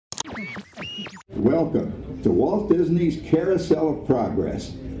Welcome to Walt Disney's Carousel of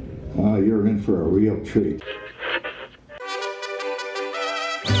Progress. You're in for a real treat.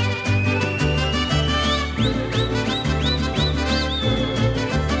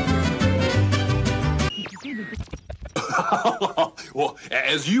 Well,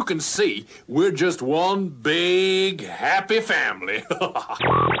 as you can see, we're just one big happy family.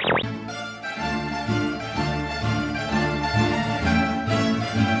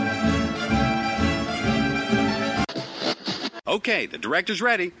 Okay, the director's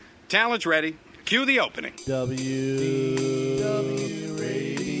ready. Talent's ready. Cue the opening. WDW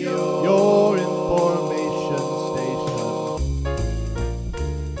Radio, your information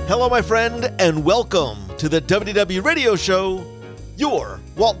station. Hello, my friend, and welcome to the WDW Radio Show, your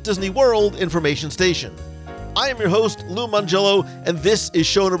Walt Disney World information station. I am your host, Lou Mangello, and this is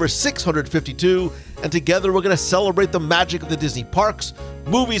show number 652, and together we're going to celebrate the magic of the Disney parks,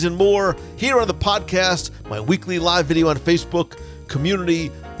 movies, and more here on the podcast, my weekly live video on Facebook,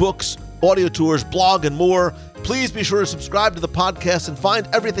 community, books, audio tours, blog, and more. Please be sure to subscribe to the podcast and find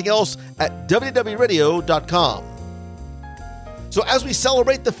everything else at wdwradio.com. So as we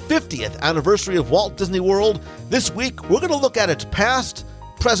celebrate the 50th anniversary of Walt Disney World, this week we're going to look at its past,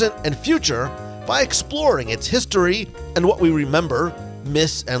 present, and future by exploring its history and what we remember,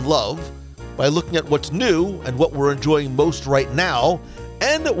 miss, and love, by looking at what's new and what we're enjoying most right now,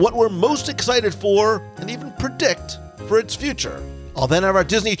 and what we're most excited for and even predict for its future. I'll then have our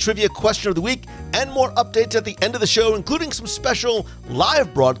Disney Trivia Question of the Week and more updates at the end of the show, including some special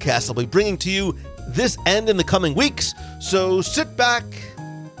live broadcasts I'll be bringing to you this and in the coming weeks. So sit back,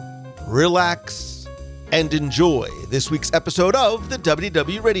 relax, and enjoy this week's episode of the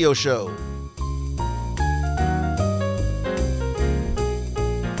WDW Radio Show.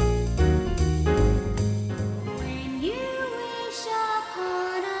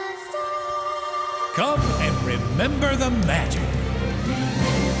 Come and remember the magic.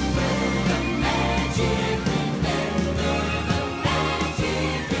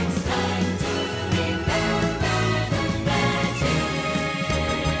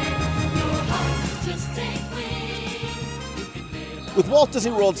 With Walt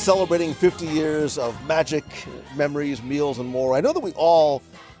Disney World celebrating 50 years of magic, memories, meals, and more, I know that we all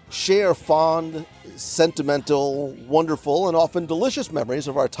share fond, sentimental, wonderful, and often delicious memories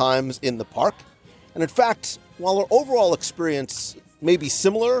of our times in the park. And in fact, while our overall experience may be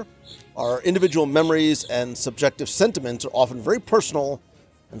similar, our individual memories and subjective sentiments are often very personal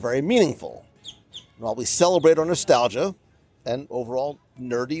and very meaningful. And while we celebrate our nostalgia and overall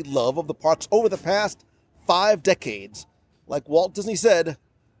nerdy love of the parks over the past 5 decades, like Walt Disney said,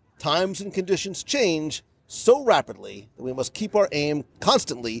 times and conditions change so rapidly that we must keep our aim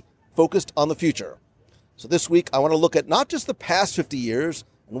constantly focused on the future. So this week, I want to look at not just the past 50 years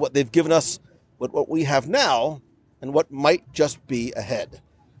and what they've given us, but what we have now and what might just be ahead.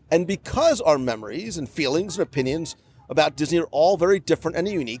 And because our memories and feelings and opinions about Disney are all very different and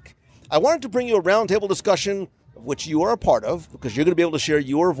unique, I wanted to bring you a roundtable discussion of which you are a part of, because you're going to be able to share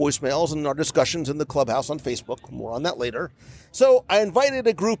your voicemails and our discussions in the Clubhouse on Facebook. More on that later. So I invited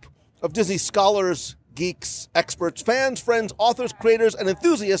a group of Disney scholars, geeks, experts, fans, friends, authors, creators, and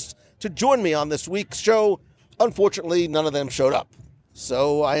enthusiasts to join me on this week's show. Unfortunately, none of them showed up.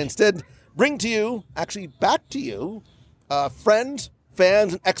 So I instead bring to you, actually back to you, friends,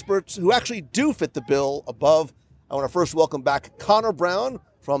 fans, and experts who actually do fit the bill above. I want to first welcome back Connor Brown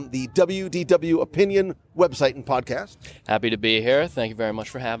from the WDW Opinion website and podcast. Happy to be here. Thank you very much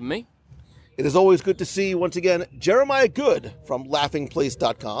for having me. It is always good to see, once again, Jeremiah Good from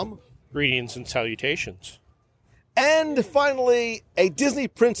laughingplace.com. Greetings and salutations. And finally, a Disney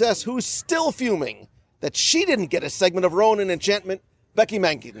princess who's still fuming that she didn't get a segment of her own in Enchantment, Becky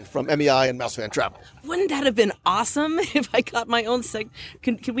Mankin from MEI and Mouse Fan Travel. Wouldn't that have been awesome if I got my own segment?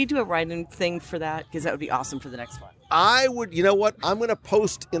 Can we do a write-in thing for that? Because that would be awesome for the next one. I would, you know what? I'm going to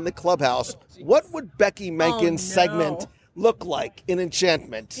post in the Clubhouse, what would Becky Mankin's segment look like in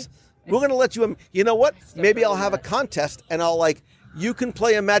Enchantment? We're going to let you, you know what? Maybe I'll have a contest and I'll you can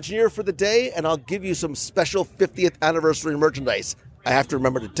play Imagineer for the day and I'll give you some special 50th anniversary merchandise. I have to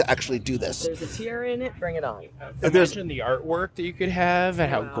remember to actually do this. There's a tiara in it. Bring it on. Imagine the artwork that you could have and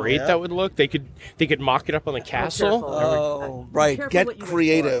how great that would look. They could mock it up on the castle. Oh, right. Get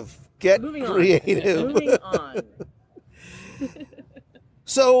creative. Get creative. Moving on.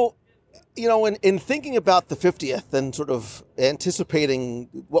 So, in thinking about the 50th and sort of anticipating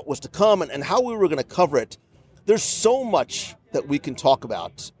what was to come and how we were going to cover it, there's so much that we can talk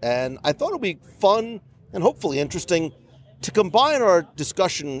about. And I thought it would be fun and hopefully interesting to combine our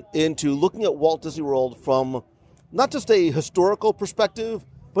discussion into looking at Walt Disney World from not just a historical perspective,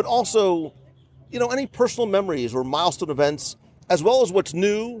 but also any personal memories or milestone events, as well as what's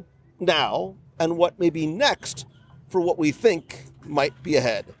new now and what may be next for what we think might be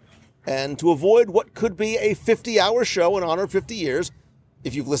ahead. And to avoid what could be a 50-hour show in honor of 50 years,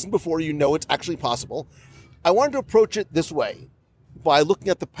 if you've listened before, you know it's actually possible, I wanted to approach it this way, by looking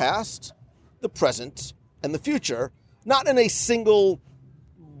at the past, the present, and the future, not in a single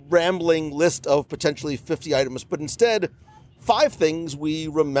rambling list of potentially 50 items, but instead 5 things we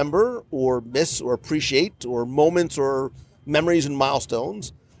remember or miss or appreciate, or moments or memories and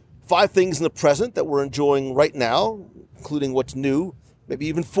milestones. 5 things in the present that we're enjoying right now, including what's new, maybe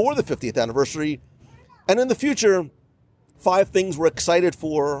even for the 50th anniversary. And in the future, 5 things we're excited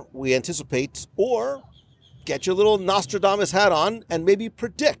for, we anticipate, or get your little Nostradamus hat on and maybe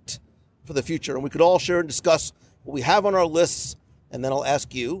predict for the future. And we could all share and discuss what we have on our lists. And then I'll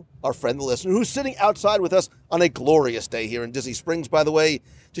ask you, our friend, the listener, who's sitting outside with us on a glorious day here in Disney Springs, by the way,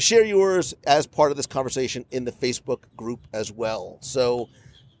 to share yours as part of this conversation in the Facebook group as well. So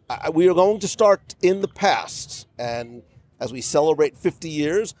we are going to start in the past. And as we celebrate 50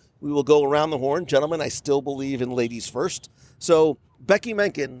 years, we will go around the horn. Gentlemen, I still believe in ladies first. So, Becky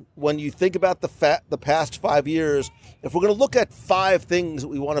Menken, when you think about the past 5 years, if we're going to look at 5 things that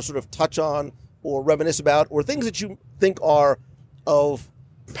we want to sort of touch on or reminisce about, or things that you think are of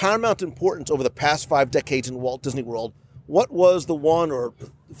paramount importance over the past 5 decades in Walt Disney World, what was the one or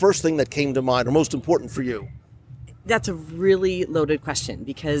first thing that came to mind or most important for you? That's a really loaded question,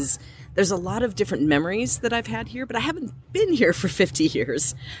 because there's a lot of different memories that I've had here, but I haven't been here for 50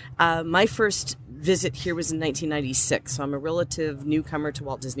 years. My first visit here was in 1996, so I'm a relative newcomer to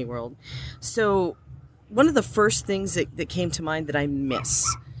Walt Disney World. So one of the first things that came to mind that I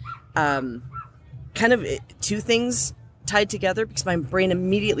miss, kind of 2 things tied together, because my brain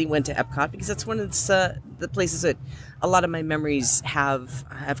immediately went to Epcot, because that's one of the places that a lot of my memories have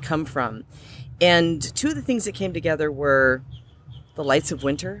come from. And 2 of the things that came together were the lights of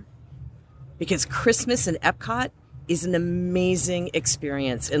winter, because Christmas in Epcot is an amazing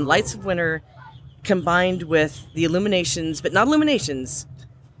experience. And lights of winter combined with the illuminations, but not illuminations,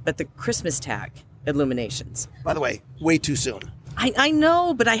 but the Christmas tag illuminations. By the way, way too soon. I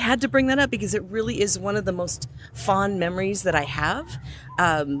know, but I had to bring that up because it really is one of the most fond memories that I have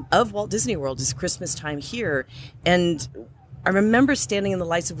of Walt Disney World is Christmas time here. And I remember standing in the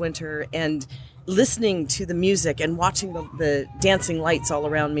lights of winter and listening to the music and watching the dancing lights all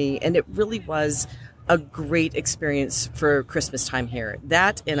around me. And it really was a great experience for Christmas time here.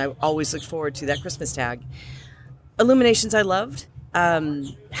 That, and I always look forward to that Christmas tag. Illuminations I loved.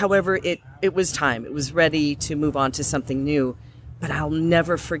 However, it was time. It was ready to move on to something new. But I'll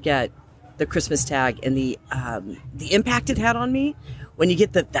never forget the Christmas tag and the impact it had on me. When you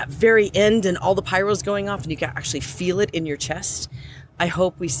get that very end and all the pyros going off and you can actually feel it in your chest. I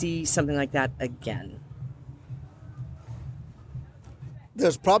hope we see something like that again.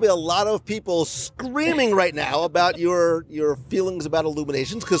 There's probably a lot of people screaming right now about your feelings about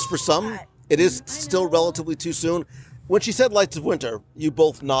illuminations, because for some, it is still relatively too soon. When she said lights of winter, you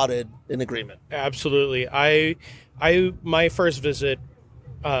both nodded in agreement. Absolutely. My first visit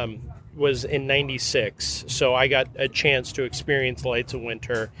was in 96, so I got a chance to experience the lights of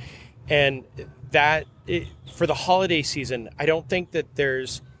winter. And for the holiday season, I don't think that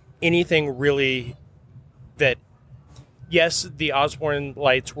there's anything really that, yes, the Osborne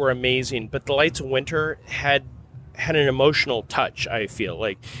lights were amazing, but the lights of winter had an emotional touch, I feel.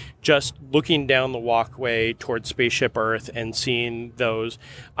 Like, just looking down the walkway towards Spaceship Earth and seeing those.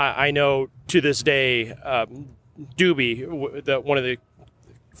 I know to this day, Doobie, one of the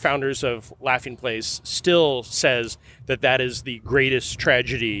founders of Laughing Place, still says that is the greatest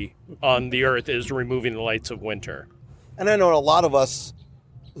tragedy on the earth, is removing the lights of winter. And I know a lot of us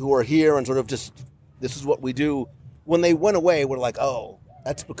who are here and sort of just, this is what we do. When they went away, we're like, oh,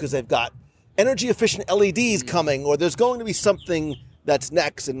 that's because they've got energy efficient LEDs coming, or there's going to be something that's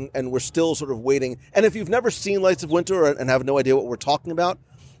next, and we're still sort of waiting. And if you've never seen Lights of Winter and have no idea what we're talking about,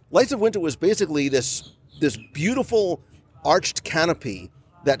 Lights of Winter was basically this beautiful arched canopy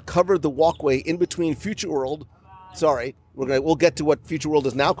that covered the walkway in between Future World. Sorry, we'll get to what Future World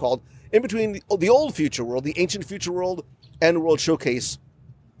is now called. In between the old Future World, the ancient Future World, and World Showcase,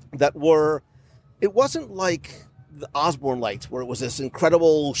 it wasn't like the Osborne lights, where it was this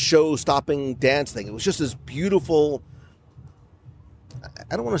incredible show-stopping dance thing. It was just this beautiful,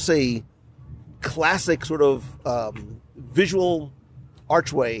 I don't want to say classic sort of visual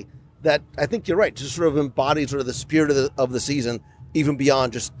archway that, I think you're right, just sort of embodies sort of the spirit of the season, even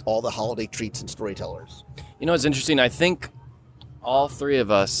beyond just all the holiday treats and storytellers. You know, it's interesting. I think all 3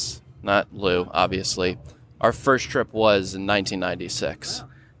 of us, not Lou, obviously, our first trip was in 1996.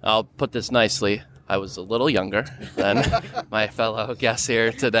 I'll put this nicely. I was a little younger than my fellow guests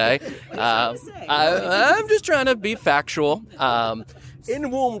here today. I'm just trying to be factual. In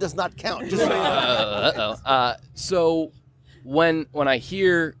womb does not count. Just so you know. So when I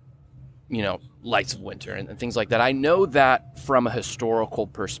hear, Lights of Winter and things like that, I know that from a historical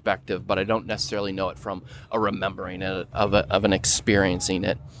perspective, but I don't necessarily know it from a remembering it, of an experiencing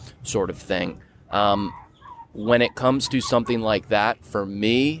it sort of thing. When it comes to something like that, for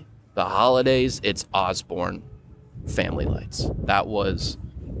me, the holidays, it's Osborne Family Lights. That was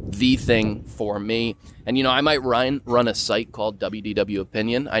the thing for me. And, I might run a site called WDW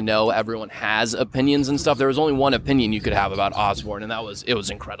Opinion. I know everyone has opinions and stuff. There was only one opinion you could have about Osborne, and it was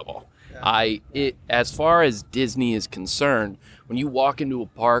incredible. As far as Disney is concerned, when you walk into a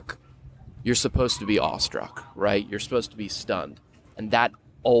park, you're supposed to be awestruck, right? You're supposed to be stunned. And that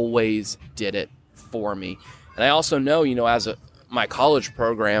always did it for me. And I also know, my college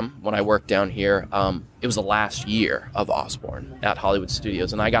program, when I worked down here, it was the last year of Osborne at Hollywood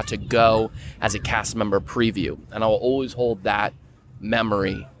Studios, and I got to go as a cast member preview. And I will always hold that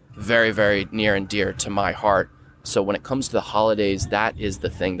memory very, very near and dear to my heart. So when it comes to the holidays, that is the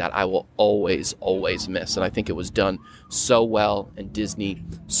thing that I will always, always miss. And I think it was done so well, and Disney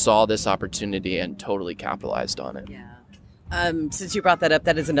saw this opportunity and totally capitalized on it. Yeah. Since you brought that up,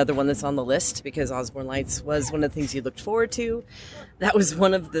 that is another one that's on the list, because Osborne Lights was one of the things you looked forward to. That was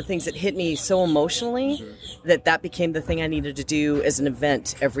one of the things that hit me so emotionally that became the thing I needed to do as an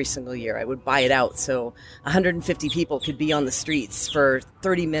event every single year. I would buy it out so 150 people could be on the streets for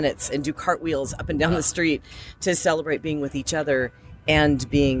 30 minutes and do cartwheels up and down the street to celebrate being with each other and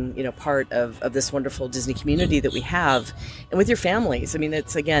being, part of this wonderful Disney community that we have, and with your families. I mean,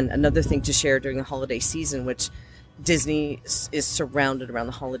 it's, again, another thing to share during the holiday season, which Disney is surrounded around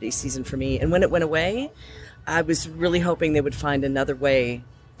the holiday season for me. And when it went away, I was really hoping they would find another way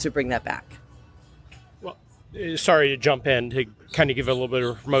to bring that back. Well, sorry to jump in to kind of give a little bit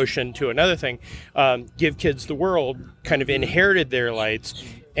of promotion to another thing. Give Kids the World kind of inherited their lights,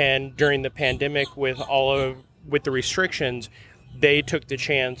 and during the pandemic with the restrictions, they took the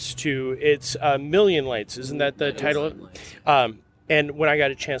chance to, it's a Million Lights, isn't that the title? And when I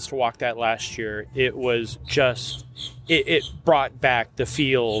got a chance to walk that last year, it was just, it brought back the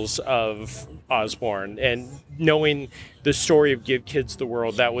feels of Osborne. And knowing the story of Give Kids the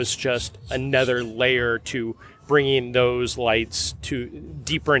World, that was just another layer to bringing those lights to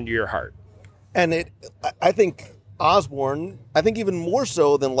deeper into your heart. And I think Osborne, even more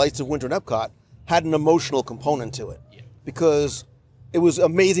so than Lights of Winter in Epcot, had an emotional component to it. Yeah. Because it was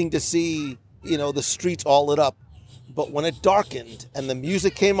amazing to see, the streets all lit up. But when it darkened and the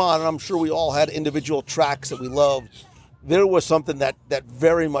music came on, and I'm sure we all had individual tracks that we loved, there was something that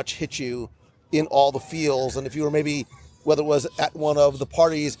very much hit you in all the feels. And if you were maybe, whether it was at one of the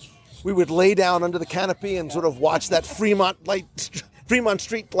parties, we would lay down under the canopy and sort of watch that Fremont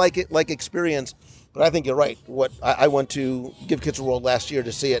Street like experience. But I think you're right. I went to Give Kids the World last year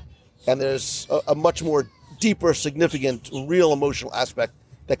to see it, and there's a much more deeper, significant, real emotional aspect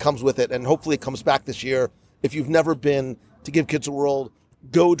that comes with it. And hopefully it comes back this year. If you've never been to Give Kids the World,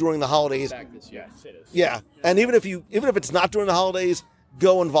 go during the holidays. Yes, it is. Yeah, and even if it's not during the holidays,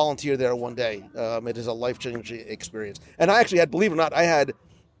 go and volunteer there one day. It is a life-changing experience. And I actually had, believe it or not, I had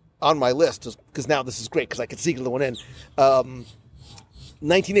on my list, because now this is great because I could sneak the one in.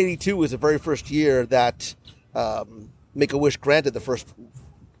 1982 was the very first year that Make-A-Wish granted the first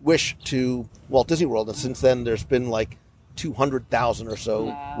wish to Walt Disney World, and since then there's been like 200,000 or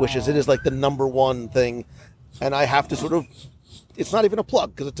so wishes. It is like the number one thing. And I have to sort of, it's not even a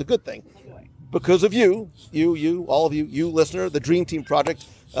plug because it's a good thing. Because of you, all of you listener, the Dream Team Project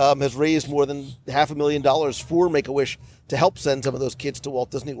has raised more than $500,000 for Make-A-Wish to help send some of those kids to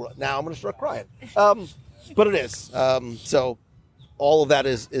Walt Disney World. Now I'm going to start crying. But it is. So all of that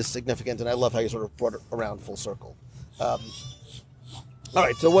is significant, and I love how you sort of brought it around full circle. All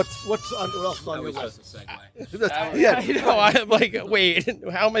right, so what else is on your list? Yeah, I'm like, wait,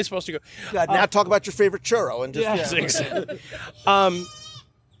 how am I supposed to go? Now talk about your favorite churro and just. Yes, exactly.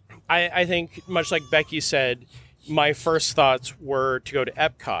 I think, much like Becky said, my first thoughts were to go to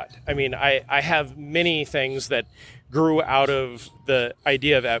Epcot. I mean, I have many things that grew out of the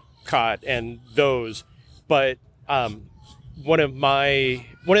idea of Epcot and those, but one of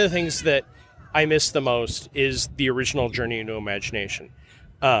the things that I miss the most is the original Journey into Imagination.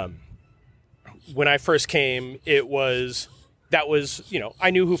 When I first came, I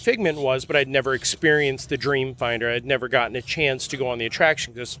knew who Figment was, but I'd never experienced the Dream Finder. I'd never gotten a chance to go on the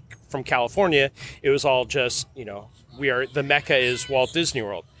attraction because from California, it was all just, the Mecca is Walt Disney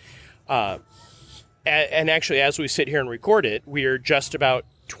World. And actually, as we sit here and record it, we are just about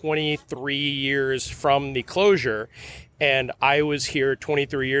 23 years from the closure, and I was here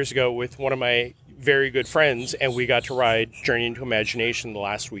 23 years ago with one of my very good friends, and we got to ride Journey into Imagination the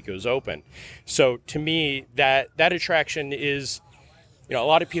last week it was open. So to me, that attraction is, a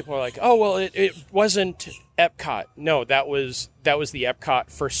lot of people are like, oh, well, it wasn't Epcot. No, that was the Epcot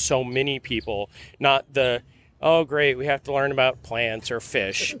for so many people, not the, oh, great, we have to learn about plants or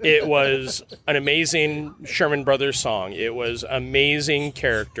fish. It was an amazing Sherman Brothers song. It was amazing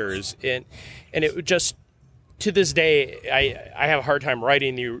characters. And it would just, to this day, I have a hard time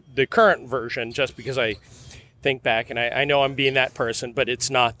writing the current version just because I think back, and I know I'm being that person, but it's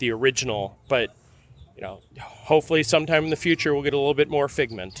not the original. But, hopefully sometime in the future we'll get a little bit more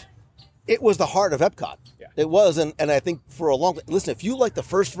Figment. It was the heart of Epcot. Yeah. It was, and I think for a long time, listen, if you like the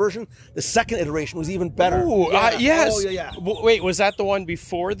first version, the second iteration was even better. Ooh, yes. Oh, yeah. Wait, was that the one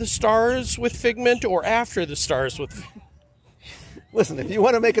before the stars with Figment or after the stars with... Listen, if you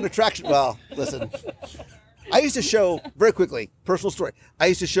want to make an attraction, well, listen. I used to show, very quickly, personal story, I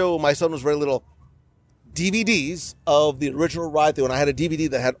used to show, my son was very little, DVDs of the original ride through, and I had a DVD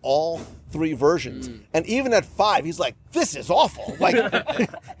that had all 3 versions. And even at 5, he's like, this is awful. Like,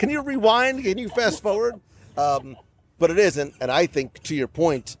 can you rewind? Can you fast forward? But it isn't. And I think, to your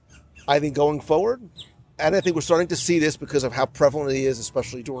point, I think going forward, and I think we're starting to see this because of how prevalent it is,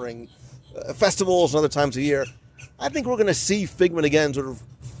 especially during festivals and other times of year, I think we're going to see Figment again sort of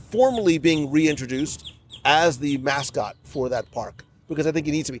formally being reintroduced as the mascot for that park, because I think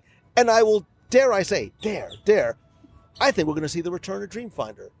it needs to be. And I will, dare I say, I think we're going to see the return of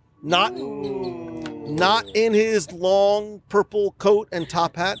Dreamfinder. Not in his long purple coat and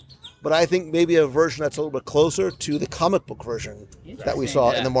top hat, but I think maybe a version that's a little bit closer to the comic book version that we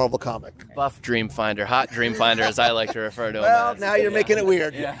saw in the Marvel comic. Buff Dreamfinder, hot Dreamfinder, as I like to refer to him. Well, now you're making it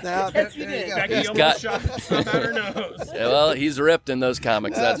weird. Yeah. Now, there you go. Becky almost shot out her nose. Yeah, well, he's ripped in those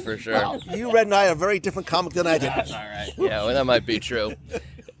comics, that's for sure. Well, you read and I a very different comic than I did. That's all right. Yeah, well, that might be true.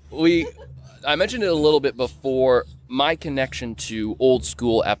 I mentioned it a little bit before. My connection to old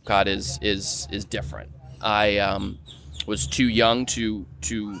school Epcot is different. I was too young to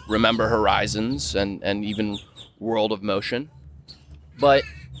remember Horizons and even World of Motion. But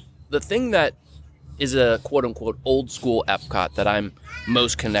the thing that is a quote-unquote old school Epcot that I'm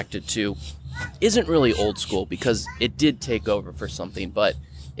most connected to isn't really old school because it did take over for something. But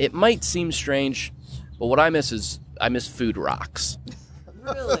it might seem strange, but what I miss Food Rocks.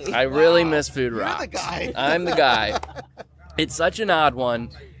 Really? I really miss Food Rocks. You're the guy. I'm the guy. It's such an odd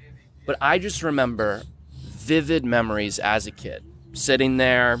one, but I just remember vivid memories as a kid, sitting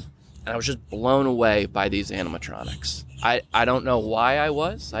there, and I was just blown away by these animatronics. I don't know why I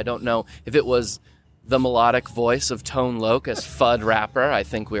was. I don't know if it was the melodic voice of Tone Loc as Fudd Rapper. I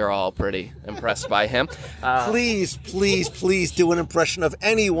think we were all pretty impressed by him. Please do an impression of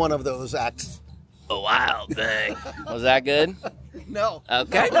any one of those acts. A wild thing. Was that good? No.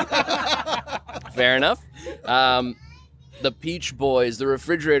 Okay. Fair enough. The Peach Boys, the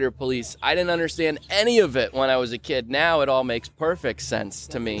Refrigerator Police. I didn't understand any of it when I was a kid. Now it all makes perfect sense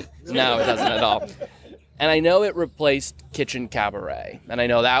to me. Now it doesn't at all. And I know it replaced Kitchen Cabaret. And I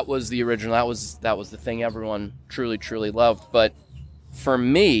know that was the original. That was the thing everyone truly, truly loved. But for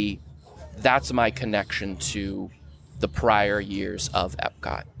me, that's my connection to the prior years of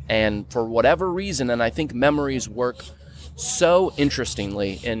Epcot. And for whatever reason, and I think memories work so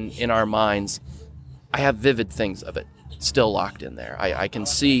interestingly in our minds, I have vivid things of it still locked in there. I can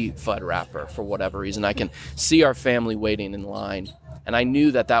see Fudd Rapper for whatever reason. I can see our family waiting in line. And I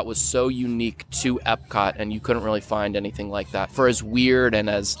knew that was so unique to Epcot, and you couldn't really find anything like that. For as weird and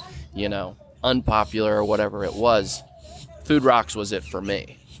as, unpopular or whatever it was, Food Rocks was it for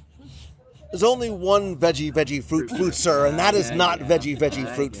me. There's only one veggie fruit, sir, and that is not veggie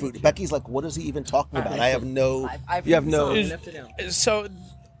fruit. Becky's like, what is he even talking about? I have no... You have no... So,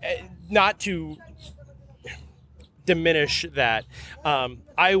 not to diminish that,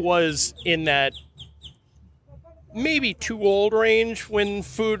 I was in that maybe too old range when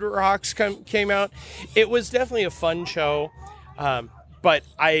Food Rocks came out. It was definitely a fun show, but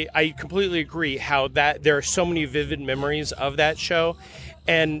I completely agree how that there are so many vivid memories of that show.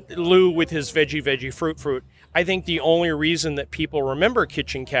 And Lou with his veggie fruit. I think the only reason that people remember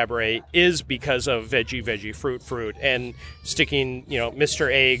Kitchen Cabaret is because of veggie fruit and sticking,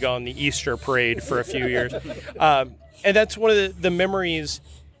 Mr. Egg on the Easter parade for a few years. And that's one of the memories,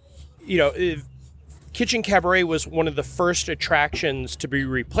 Kitchen Cabaret was one of the first attractions to be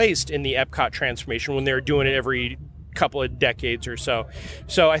replaced in the Epcot transformation when they were doing it every couple of decades or so.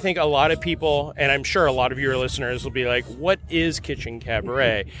 So I think a lot of people, and I'm sure a lot of your listeners will be like, what is Kitchen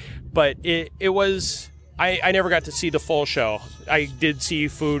Cabaret? But it was, I never got to see the full show. I did see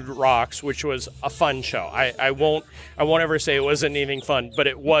Food Rocks, which was a fun show. I won't ever say it wasn't anything fun, but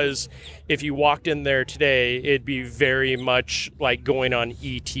it was. If you walked in there today, it'd be very much like going on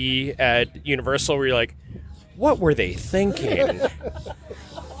E.T. at Universal, where you're like, what were they thinking?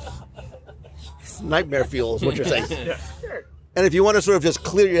 Nightmare fuel is what you're saying. And if you want to sort of just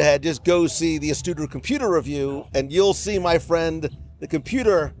clear your head, just go see the Astuter Computer Review, and you'll see, my friend, the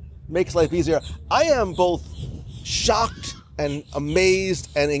computer makes life easier. I am both shocked and amazed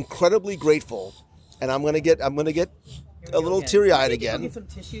and incredibly grateful, and I'm gonna get a little teary-eyed again. I'll get some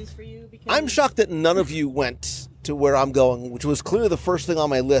tissues for you. Because... I'm shocked that none of you went to where I'm going, which was clearly the first thing on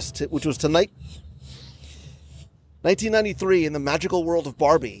my list, which was tonight, 1993, in the magical world of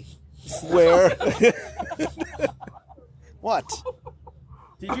Barbie, where what?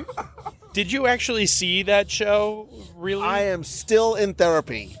 Did you actually see that show? Really? I am still in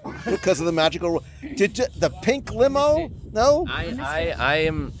therapy because of the magical. Did you, the pink limo? No.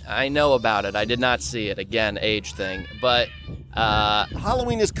 I know about it. I did not see it. Again, age thing. But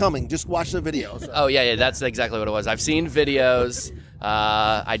Halloween is coming. Just watch the videos. Oh yeah, that's exactly what it was. I've seen videos.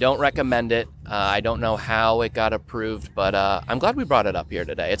 I don't recommend it. I don't know how it got approved, but I'm glad we brought it up here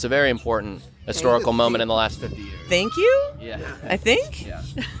today. It's a very important historical moment in the last 50 years. Thank you. Yeah. I think. Yeah.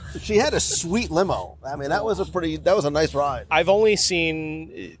 She had a sweet limo. I mean, that was a nice ride. I've only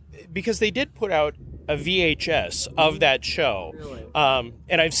seen, because they did put out a VHS of that show,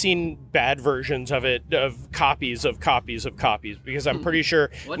 and I've seen bad versions of it, of copies, because I'm pretty sure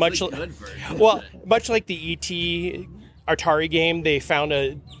much like the E.T. Atari game, they found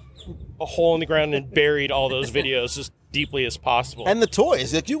a hole in the ground and buried all those videos as deeply as possible. And the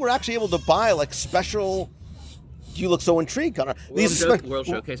toys, like you were actually able to buy like special. You look so intrigued, Connor. World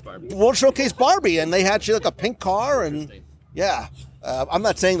Showcase Barbie. World Showcase Barbie, and they had like a pink car, and yeah. I'm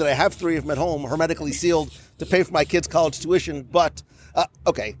not saying that I have 3 of them at home, hermetically sealed, to pay for my kids' college tuition, but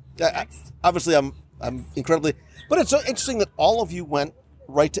okay. Obviously, I'm incredibly. But it's so interesting that all of you went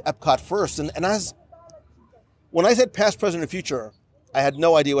right to Epcot first, and as when I said past, present, and future, I had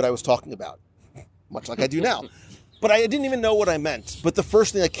no idea what I was talking about, much like I do now. But I didn't even know what I meant. But the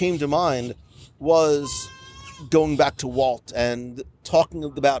first thing that came to mind was going back to Walt and talking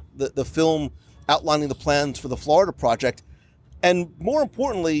about the film outlining the plans for the Florida project. And more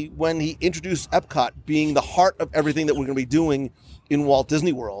importantly, when he introduced Epcot being the heart of everything that we're going to be doing in Walt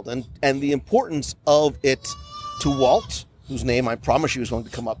Disney World, and the importance of it to Walt, whose name I promise you is going to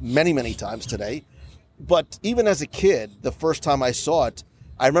come up many, many times today. But even as a kid, the first time I saw it,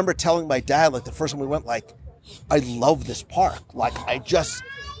 I remember telling my dad, like the first time we went, like, I love this park. Like, I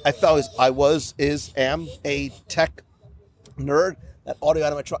felt am a tech nerd. That audio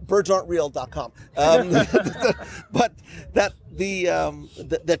out of my truck, birdsaren'treal.com. But that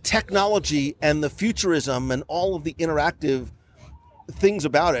the technology and the futurism and all of the interactive things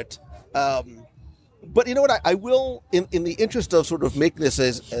about it. But you know what? I will, in the interest of sort of making this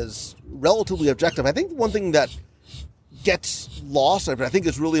as relatively objective, I think one thing that gets lost, but I think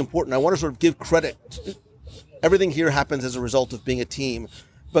is really important, I want to sort of give credit. Everything here happens as a result of being a team.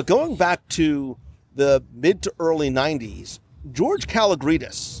 But going back to the mid to early 90s, George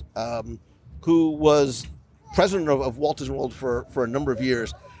Kalogridis, who was president of Walt Disney World for a number of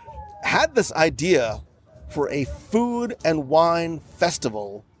years, had this idea for a food and wine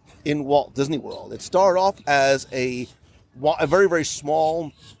festival in Walt Disney World. It started off as a very, very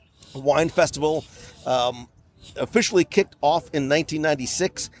small wine festival, officially kicked off in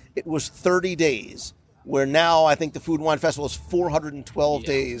 1996. It was 30 days. Where now I think the Food and Wine Festival is 412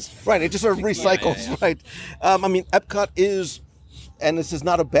 days. Right, it just sort of recycles, right? I mean, Epcot is, and this is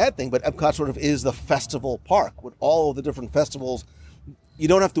not a bad thing, but Epcot sort of is the festival park with all of the different festivals. You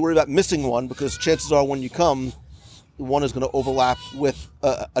don't have to worry about missing one because chances are when you come, one is going to overlap with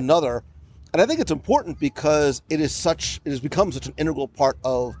another. And I think it's important because it has become such an integral part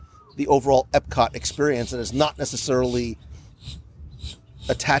of the overall Epcot experience, and it's not necessarily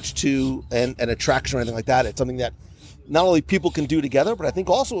attached to an attraction or anything like that. It's something that not only people can do together, but I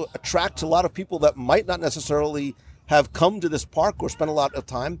think also attracts a lot of people that might not necessarily have come to this park or spent a lot of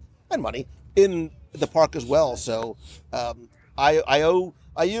time and money in the park as well. So I owe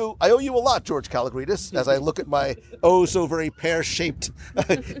you a lot, George Kalogridis, as I look at my so very pear-shaped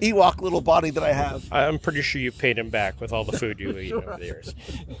Ewok little body that I have. I'm pretty sure you paid him back with all the food you eat over the years.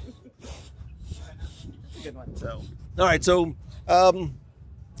 Good one. So, all right, so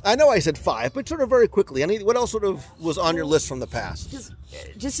I know I said 5, but sort of very quickly. What else sort of was on your list from the past?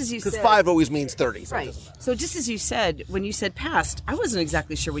 Just as you said. Because 5 always means 30. So right. So just as you said, when you said past, I wasn't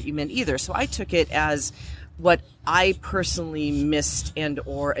exactly sure what you meant either. So I took it as what I personally missed and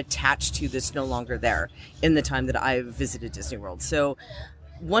or attached to that's no longer there in the time that I've visited Disney World. So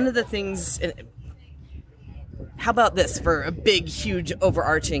one of the things, how about this for a big, huge,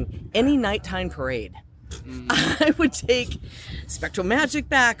 overarching, any nighttime parade. I would take Spectral Magic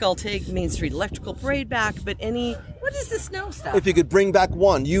back. I'll take Main Street Electrical Parade back. But what is this snow stuff? If you could bring back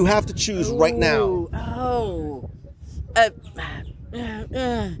one, you have to choose right now.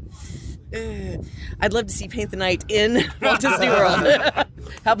 I'd love to see Paint the Night in Walt Disney World.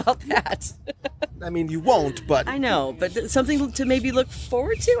 How about that? I mean, you won't, but... I know, but something to maybe look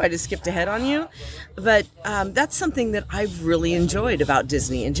forward to. I just skipped ahead on you. But that's something that I've really enjoyed about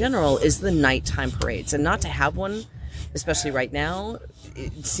Disney in general is the nighttime parades. And not to have one, especially right now,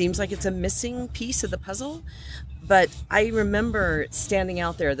 it seems like it's a missing piece of the puzzle. But I remember standing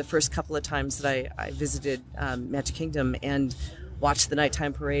out there the first couple of times that I visited Magic Kingdom and watched the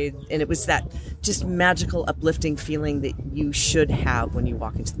nighttime parade, and it was that just magical, uplifting feeling that you should have when you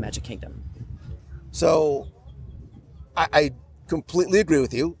walk into the Magic Kingdom. So, I completely agree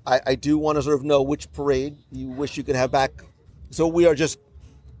with you. I do want to sort of know which parade you wish you could have back. So we are just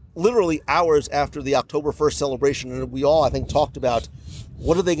literally hours after the October 1st celebration, and we all, I think, talked about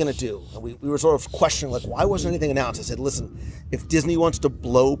what are they going to do? And we were sort of questioning, like, why wasn't anything announced? I said, listen, if Disney wants to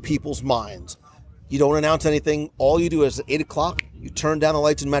blow people's minds, you don't announce anything. All you do is at 8 o'clock, you turn down the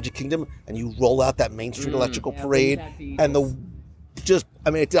lights in Magic Kingdom, and you roll out that Main Street Electrical Parade. And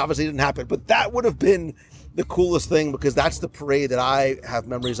it obviously didn't happen, but that would have been the coolest thing because that's the parade that I have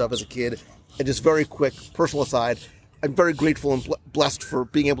memories of as a kid. And just very quick, personal aside, I'm very grateful and blessed for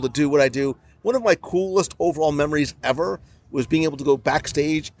being able to do what I do. One of my coolest overall memories ever was being able to go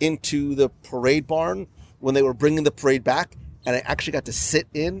backstage into the parade barn when they were bringing the parade back. And I actually got to sit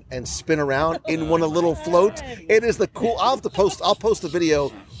in and spin around in one of the little floats. It is the cool. I'll post the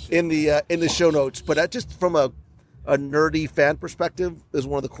video in the show notes. But just from a nerdy fan perspective, is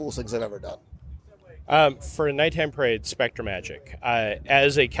one of the coolest things I've ever done. For a nighttime parade, Spectrum Magic.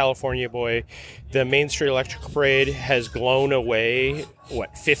 As a California boy, the Main Street Electrical Parade has blown away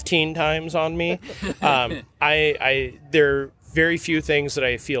 15 times on me. There are very few things that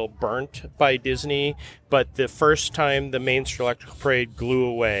I feel burnt by Disney, but the first time the Main Street Electrical Parade blew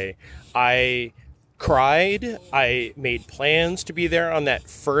away, I cried. I made plans to be there on that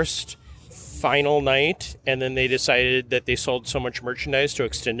first final night, and then they decided that they sold so much merchandise to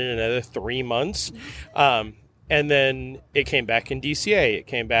extend it another 3 months. And then it came back in DCA. It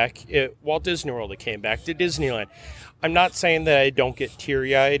came back at Walt Disney World. It came back to Disneyland. I'm not saying that I don't get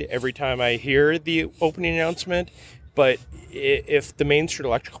teary-eyed every time I hear the opening announcement, but if the Main Street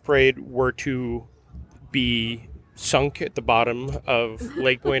Electrical Parade were to be sunk at the bottom of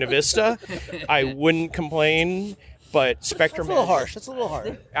Lake Buena Vista, I wouldn't complain. But Spectrum That's a little harsh. That's a little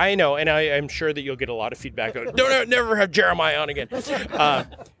hard. I know, and I'm sure that you'll get a lot of feedback. Don't never have Jeremiah on again.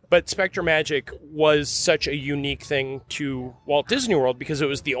 But Spectrum Magic was such a unique thing to Walt Disney World because it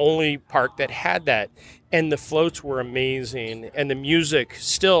was the only park that had that. And the floats were amazing. And the music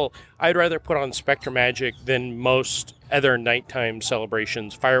still, I'd rather put on Spectrum Magic than most other nighttime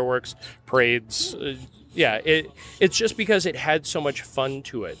celebrations, fireworks, parades. It's just because it had so much fun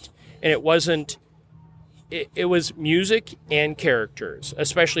to it. And it wasn't, it was music and characters,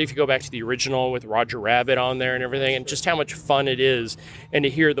 especially if you go back to the original with Roger Rabbit on there and everything, and just how much fun it is and to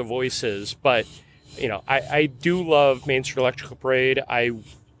hear the voices. But, I do love Main Street Electrical Parade.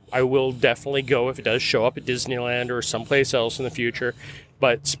 I will definitely go if it does show up at Disneyland or someplace else in the future.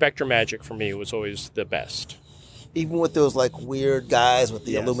 But Spectrum Magic for me was always the best. Even with those weird guys with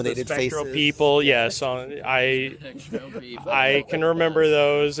the illuminated the spectral faces. People, yes. I can remember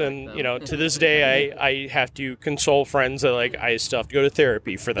those, and to this day I have to console friends that I still have to go to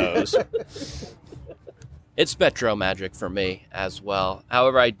therapy for those. It's Spectro Magic for me as well.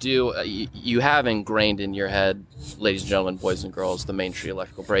 However, I do, you have ingrained in your head, ladies and gentlemen, boys and girls, the Main Street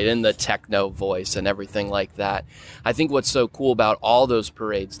Electrical Parade and the techno voice and everything like that. I think what's so cool about all those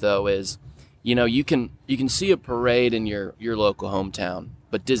parades, though, is you can see a parade in your local hometown,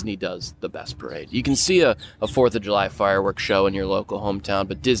 but Disney does the best parade. You can see a 4th of July fireworks show in your local hometown,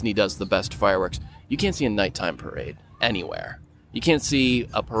 but Disney does the best fireworks. You can't see a nighttime parade anywhere. You can't see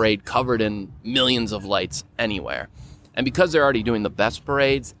a parade covered in millions of lights anywhere. And because they're already doing the best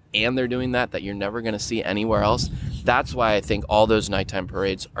parades and they're doing that you're never going to see anywhere else, that's why I think all those nighttime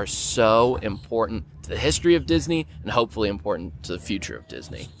parades are so important to the history of Disney and hopefully important to the future of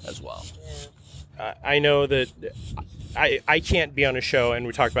Disney as well. I know that I can't be on a show and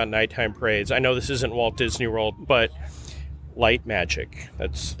we talk about nighttime parades. I know this isn't Walt Disney World, but light magic.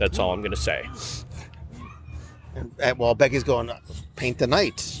 That's all I'm going to say. And while Becky's going, paint the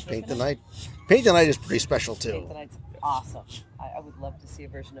night. Paint the Night is pretty special too. Paint the Night's awesome. I would love to see a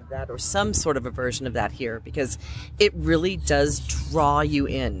version of that or some sort of a version of that here because it really does draw you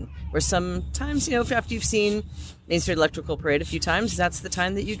in. Where sometimes, after you've seen Main Street Electrical Parade a few times, that's the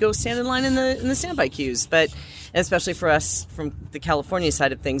time that you go stand in line in the standby queues. But especially for us from the California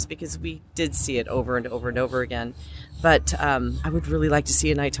side of things, because we did see it over and over and over again. But I would really like to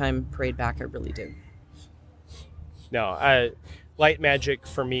see a nighttime parade back. I really do. No, light magic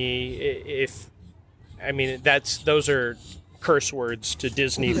for me. Those are curse words to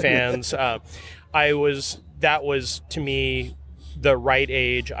Disney fans. That was to me the right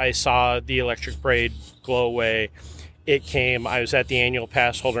age. I saw the Electric Parade blow away. It came. I was at the annual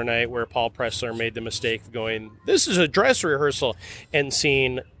pass holder night where Paul Pressler made the mistake of going, "This is a dress rehearsal," and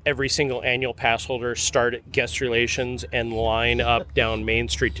seeing every single annual pass holder start at guest relations and line up down Main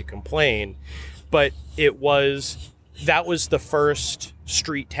Street to complain. But that was the first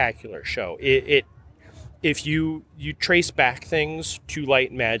street-tacular show. If you trace back things to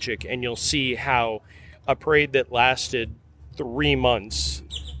Light Magic, and you'll see how a parade that lasted 3 months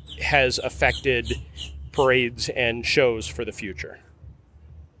has affected parades and shows for the future.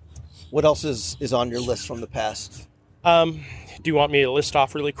 What else is on your list from the past? Do you want me to list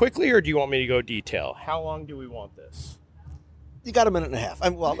off really quickly, or do you want me to go detail? How long do we want this? You got a minute and a half. A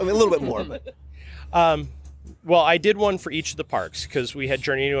little bit more, but. Well, I did one for each of the parks because we had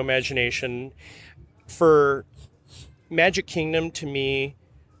Journey to Imagination. For Magic Kingdom, to me,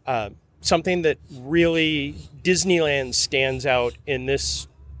 something that really Disneyland stands out in this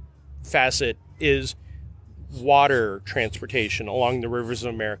facet is water transportation along the rivers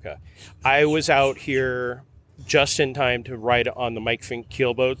of America. I was out here just in time to ride on the Mike Fink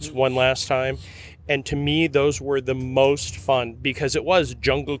keelboats one last time. And to me, those were the most fun because it was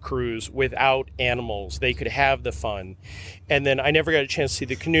Jungle Cruise without animals. They could have the fun. And then I never got a chance to see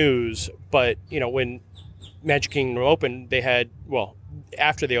the canoes. But, when Magic Kingdom opened,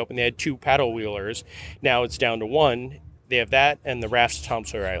 after they opened, they had 2 paddle wheelers. Now it's down to 1. They have that and the rafts to Tom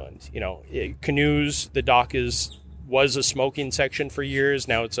Sawyer Island. Canoes, the dock was a smoking section for years.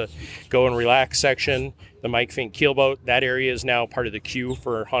 Now it's a go and relax section. The Mike Fink keelboat, that area is now part of the queue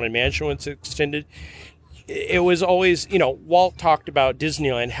for Haunted Mansion when it's extended. It was always, Walt talked about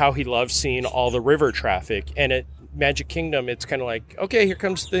Disneyland, how he loved seeing all the river traffic. And at Magic Kingdom, it's kind of like, okay, here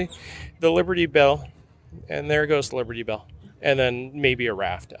comes the Liberty Bell. And there goes the Liberty Bell. And then maybe a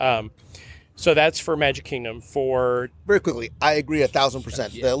raft. So that's for Magic Kingdom. Very quickly, I agree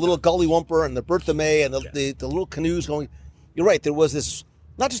 1,000%. The little Gully Wumper and the Bertha May and the little canoes going. You're right. There was this,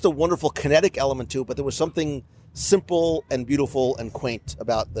 not just a wonderful kinetic element to it, but there was something simple and beautiful and quaint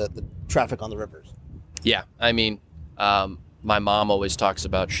about the traffic on the rivers. Yeah. My mom always talks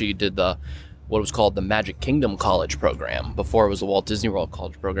about she did what was called the Magic Kingdom College program. Before it was the Walt Disney World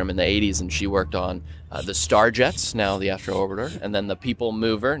College program in the 80s, and she worked on the Starjets, now the Astro Orbiter, and then the People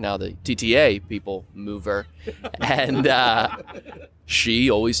Mover, now the TTA People Mover. And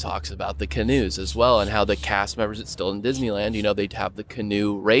she always talks about the canoes as well, and how the cast members, it's still in Disneyland, they'd have the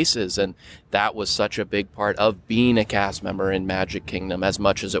canoe races, and that was such a big part of being a cast member in Magic Kingdom, as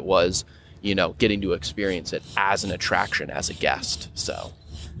much as it was, getting to experience it as an attraction, as a guest. So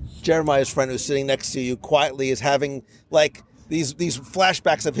Jeremiah's friend who's sitting next to you quietly is having these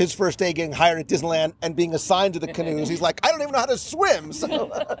flashbacks of his first day getting hired at Disneyland and being assigned to the canoes. He's like, I don't even know how to swim.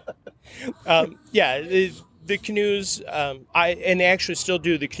 So. The canoes, they actually still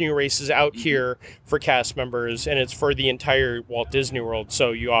do the canoe races out here for cast members, and it's for the entire Walt Disney World.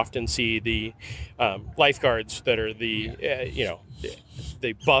 So you often see the lifeguards that are the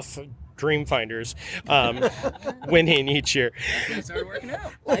buff Dreamfinders winning each year. It started working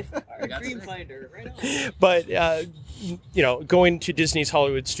out. Dreamfinder, right on. But, going to Disney's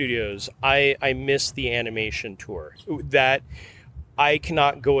Hollywood Studios, I miss the animation tour. That I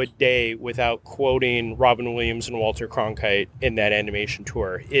cannot go a day without quoting Robin Williams and Walter Cronkite in that animation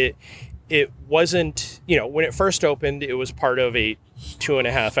tour. It wasn't, when it first opened, it was part of a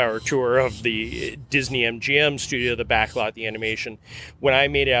 2.5-hour tour of the Disney MGM studio, the backlot, the animation. When I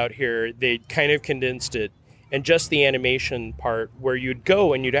made it out here, they kind of condensed it, and just the animation part where you'd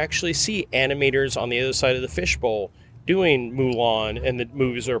go and you'd actually see animators on the other side of the fishbowl doing Mulan and the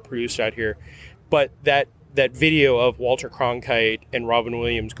movies that are produced out here. But that video of Walter Cronkite and Robin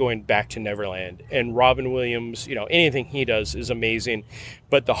Williams going back to Neverland, and Robin Williams, anything he does is amazing,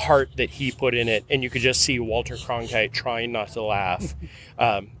 but the heart that he put in it, and you could just see Walter Cronkite trying not to laugh.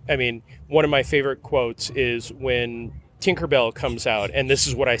 One of my favorite quotes is when Tinkerbell comes out, and this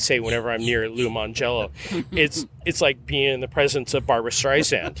is what I say whenever I'm near Lou Mangello. It's like being in the presence of Barbra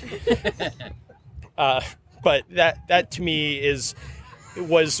Streisand. But that to me is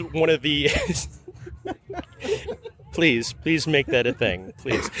was one of the. Please make that a thing,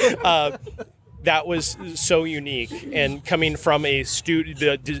 please. That was so unique, and coming from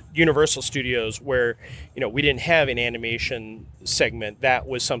the Universal Studios, where we didn't have an animation segment, that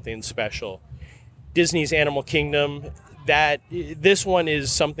was something special. Disney's Animal Kingdom, this one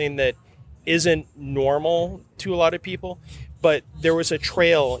is something that isn't normal to a lot of people, but there was a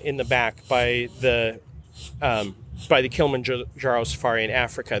trail in the back by the Kilimanjaro Safari in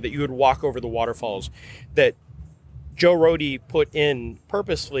Africa that you would walk over the waterfalls that Joe Rohde put in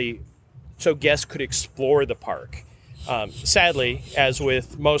purposely so guests could explore the park. Sadly, as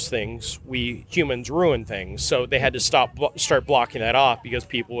with most things, we humans ruin things, so they had to start blocking that off because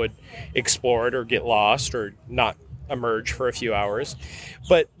people would explore it or get lost or not emerge for a few hours.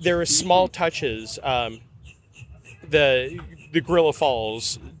 But there were small touches. The Gorilla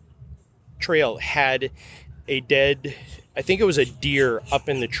Falls trail had a dead, I think it was a deer up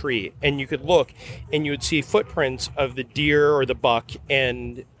in the tree, and you could look and you would see footprints of the deer or the buck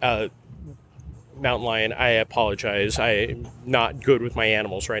and mountain lion. I apologize, I'm not good with my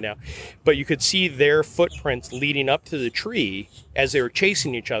animals right now, but you could see their footprints leading up to the tree as they were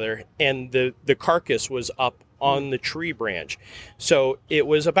chasing each other, and the carcass was up on the tree branch. So it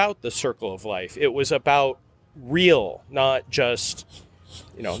was about the circle of life. It was about real, not just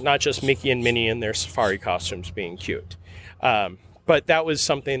Mickey and Minnie in their safari costumes being cute. But that was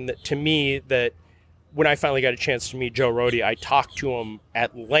something that, to me, that when I finally got a chance to meet Joe Rohde, I talked to him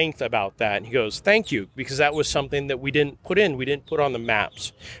at length about that. And he goes, thank you, because that was something that we didn't put in. We didn't put on the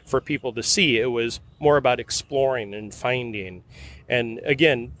maps for people to see. It was more about exploring and finding. And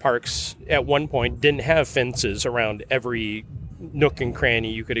again, parks at one point didn't have fences around every nook and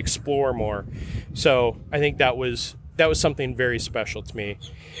cranny. You could explore more. So I think that was something very special to me.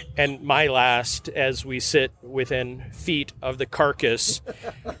 And my last, as we sit within feet of the carcass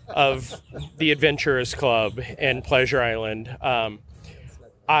of the Adventurers Club and Pleasure Island, the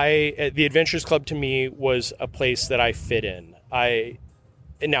Adventurers Club to me was a place that I fit in. And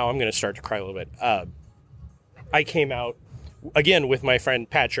now I'm going to start to cry a little bit. I came out, again, with my friend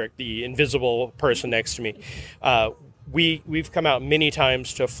Patrick, the invisible person next to me. We've come out many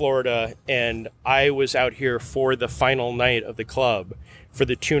times to Florida, and I was out here for the final night of the club, for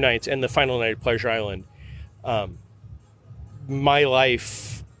the 2 nights, and the final night of Pleasure Island. My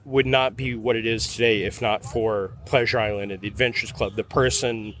life would not be what it is today if not for Pleasure Island and the Adventures Club. The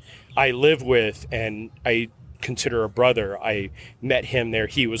person I live with and I consider a brother, I met him there.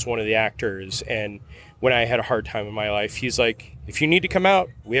 He was one of the actors, and when I had a hard time in my life, he's like, if you need to come out,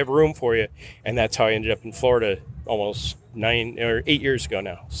 we have room for you. And that's how I ended up in Florida almost 8 years ago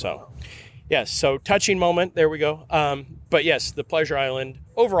now. So, yes, so touching moment. There we go. But yes, the Pleasure Island,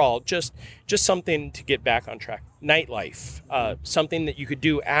 overall, just something to get back on track. Nightlife, something that you could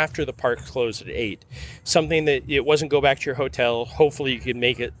do after the park closed at 8. Something that it wasn't go back to your hotel. Hopefully you could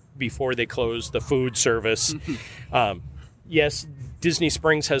make it before they close the food service. Yes, Disney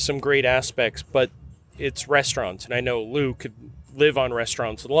Springs has some great aspects, but it's restaurants, and I know Lou could live on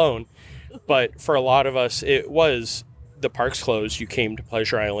restaurants alone, but for a lot of us, it was the parks closed. You came to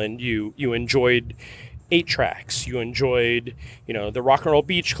Pleasure Island. You enjoyed 8 tracks. You enjoyed, the Rock and Roll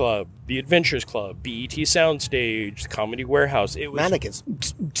Beach Club, the Adventures Club, BET Soundstage, the Comedy Warehouse. It was Mannequins.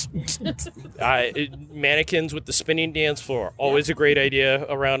 Mannequins with the spinning dance floor. Always a great idea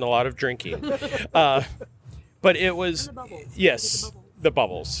around a lot of drinking. But it was, yes, the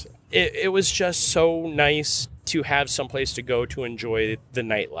bubbles. It was just so nice to have someplace to go to enjoy the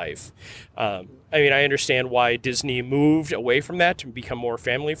nightlife. I understand why Disney moved away from that to become more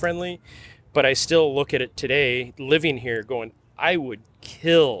family friendly, but I still look at it today, living here, going, I would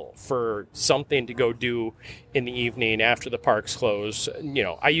kill for something to go do in the evening after the parks close.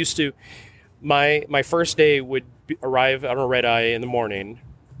 I used to, my first day would arrive on a red eye in the morning.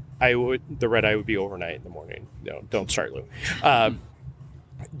 The red eye would be overnight in the morning. No, don't start, Lou.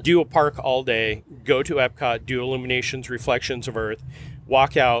 Do a park all day, go to Epcot, do Illuminations, Reflections of Earth,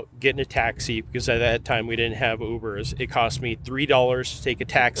 walk out, get in a taxi, because at that time we didn't have Ubers. It cost me $3 to take a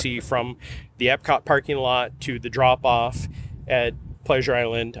taxi from the Epcot parking lot to the drop-off at Pleasure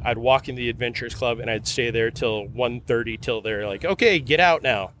Island. I'd walk into the Adventures Club, and I'd stay there till 1:30 till they're like, okay, get out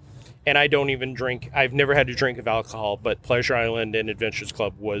now. And I don't even drink. I've never had a drink of alcohol, but Pleasure Island and Adventures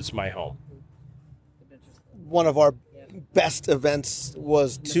Club was my home. One of our best events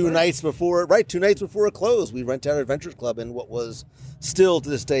was 2 nights before it closed. We rented out Adventures Club in what was still to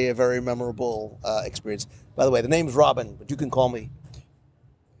this day a very memorable experience. By the way, the name's Robin, but you can call me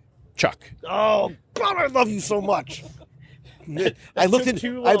Chuck. Oh God, I love you so much. I looked in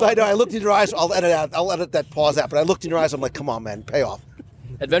your eyes. I'll edit that pause out. But I looked in your eyes. I'm like, come on, man, pay off.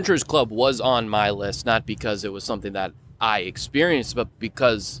 Adventurers Club was on my list, not because it was something that I experienced, but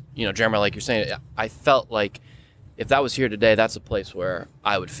because, Jeremiah, like you're saying, I felt like if that was here today, that's a place where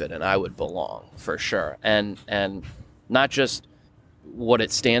I would fit in. I would belong for sure. And not just what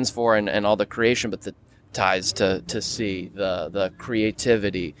it stands for and all the creation, but the ties to see the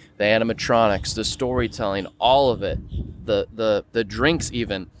creativity, the animatronics, the storytelling, all of it, the drinks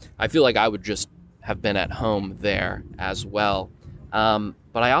even. I feel like I would just have been at home there as well.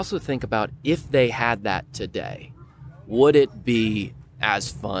 But I also think about if they had that today, would it be as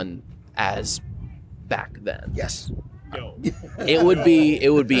fun as back then? Yes. No. It would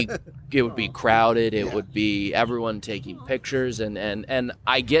be crowded. It would be everyone taking pictures, and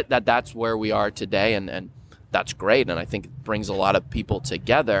I get that that's where we are today, and that's great, and I think it brings a lot of people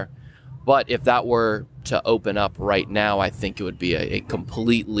together. But if that were to open up right now, I think it would be a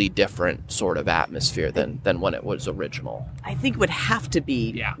completely different sort of atmosphere than when it was original. I think it would have to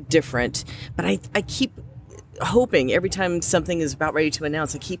be different, but I keep hoping every time something is about ready to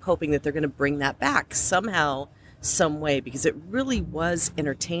announce, I keep hoping that they're going to bring that back somehow, some way, because it really was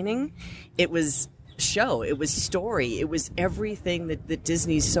entertaining. It was show, it was story, it was everything that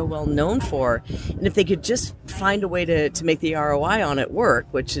Disney's so well known for. And if they could just find a way to make the ROI on it work,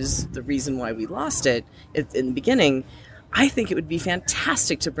 which is the reason why we lost it in the beginning, I think it would be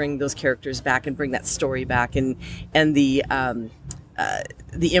fantastic to bring those characters back and bring that story back, and the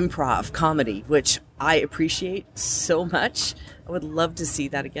improv comedy, which I appreciate so much. I would love to see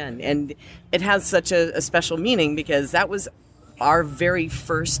that again. And it has such a special meaning because that was our very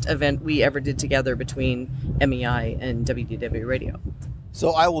first event we ever did together between MEI and WDW Radio.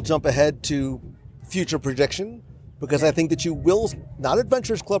 So I will jump ahead to future prediction, because I think that you will, not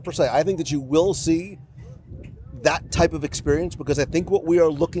Adventurers Club per se, I think that you will see that type of experience, because I think what we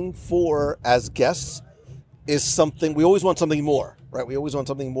are looking for as guests is something, we always want something more, right? We always want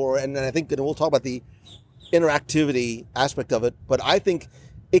something more. And I think that we'll talk about the interactivity aspect of it, but I think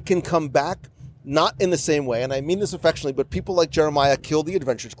it can come back not in the same way, and I mean this affectionately, but people like Jeremiah killed the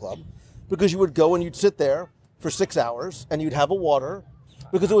Adventures Club, because you would go and you'd sit there for 6 hours and you'd have a water,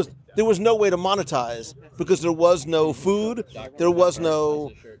 because there was no way to monetize, because there was no food, there was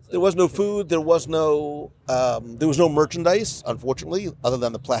no merchandise, unfortunately, other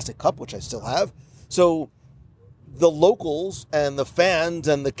than the plastic cup, which I still have. So the locals and the fans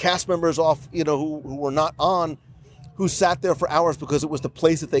and the cast members who were not on, who sat there for hours because it was the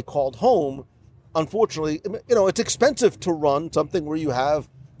place that they called home. Unfortunately, it's expensive to run something where you have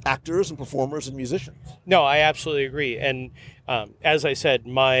actors and performers and musicians. No, I absolutely agree. And as I said,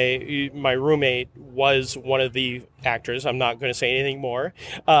 my roommate was one of the actors. I'm not going to say anything more.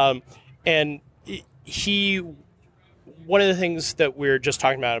 And one of the things that we're just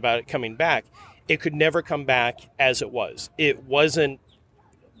talking about it coming back, it could never come back as it was. It wasn't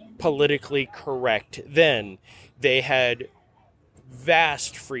politically correct then. They had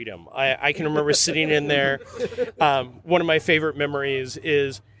vast freedom. I can remember sitting in there. One of my favorite memories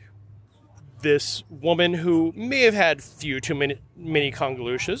is this woman who may have had too many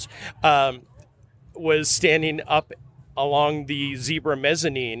convolutions, was standing up along the zebra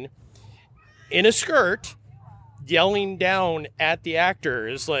mezzanine in a skirt, yelling down at the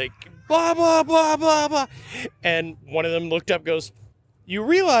actors like, blah, blah, blah, blah, blah. And one of them looked up, goes, "You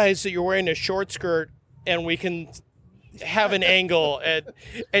realize that you're wearing a short skirt and we can have an angle,"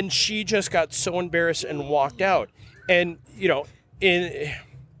 and she just got so embarrassed and walked out. And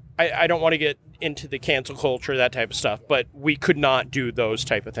I don't want to get into the cancel culture, that type of stuff, but we could not do those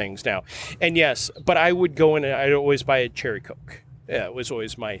type of things now. And yes, but I would go in and I'd always buy a cherry Coke. Yeah, it was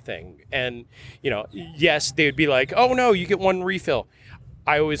always my thing. And yes, they would be like, "Oh no, you get one refill."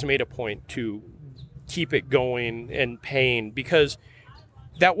 I always made a point to keep it going and paying, because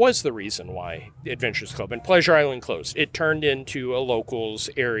that was the reason why the Adventures Club and Pleasure Island closed. It turned into a locals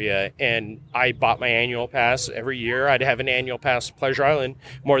area, and I bought my annual pass every year. I'd have an annual pass to Pleasure Island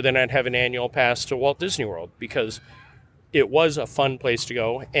more than I'd have an annual pass to Walt Disney World, because it was a fun place to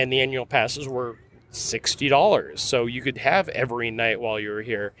go, and the annual passes were $60, so you could have every night while you were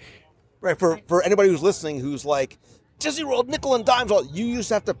here. Right, for anybody who's listening who's like, Disney World, nickel and dimes, you used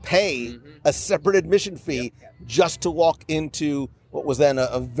to have to pay a separate admission fee just to walk into what was then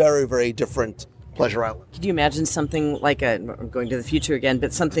a very, very different Pleasure Island. Could you imagine something like I'm going to the future again,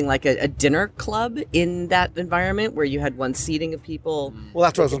 but something like a dinner club in that environment where you had one seating of people? Well,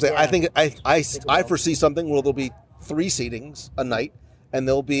 that's what I was going to say. I think I foresee something where there'll be 3 seatings a night, and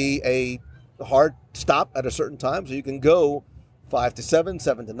there'll be a hard stop at a certain time, so you can go 5 to 7,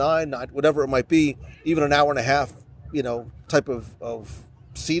 7 to 9, 9, whatever it might be, even an hour and a half, type of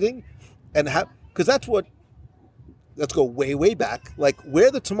seating, and because that's what let's go way, way back. Like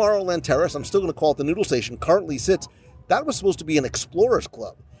where the Tomorrowland Terrace, I'm still going to call it the Noodle Station, currently sits, that was supposed to be an explorers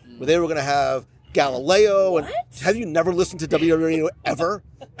club where they were going to have Galileo. And have you never listened to WDW ever?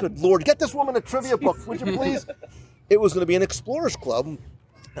 Good Lord, get this woman a trivia book, would you please? It was going to be an explorers club,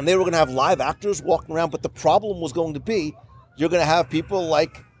 and they were going to have live actors walking around, but the problem was going to be you're going to have people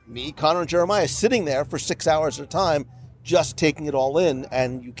like me, Connor, and Jeremiah sitting there for 6 hours at a time just taking it all in,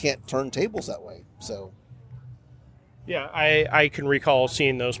 and you can't turn tables that way. So, yeah, I can recall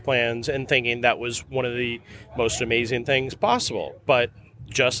seeing those plans and thinking that was one of the most amazing things possible. But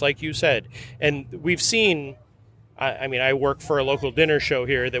just like you said, and we've seen, I mean, I work for a local dinner show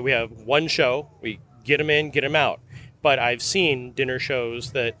here that we have one show, we get them in, get them out. But I've seen dinner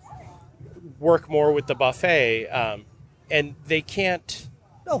shows that work more with the buffet, and they can't.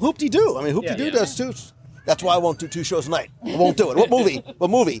 No, Hoop-de-Doo. I mean, Hoop-de-Doo does too. That's why I won't do 2 shows a night. I won't do it. What movie? What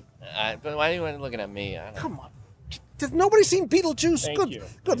movie? But why are you looking at me? Come on. Has nobody seen Beetlejuice? Thank you.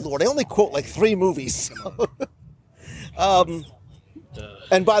 Good Lord. I only quote like 3 movies.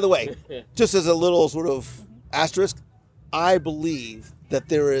 And by the way, just as a little sort of asterisk, I believe that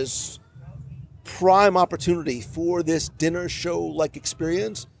there is prime opportunity for this dinner show-like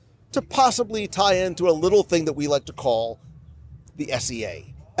experience to possibly tie into a little thing that we like to call the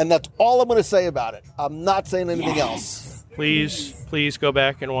SEA. And that's all I'm going to say about it. I'm not saying anything else. Please go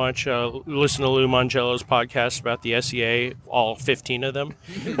back and watch, listen to Lou Mangello's podcast about the SEA, all 15 of them.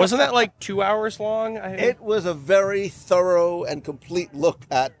 Wasn't that like 2 hours long? It was a very thorough and complete look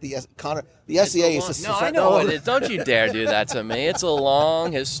at the Connor. The SEA is just... No, I know it is. Don't you dare do that to me. It's a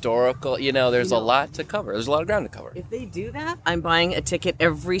long historical, there's a lot to cover. There's a lot of ground to cover. If they do that, I'm buying a ticket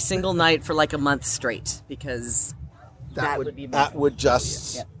every single night for like a month straight, because that would be that would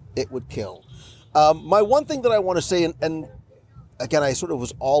just, it would kill. My one thing that I want to say, and again, I sort of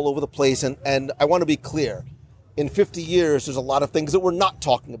was all over the place, and I want to be clear. In 50 years, there's a lot of things that we're not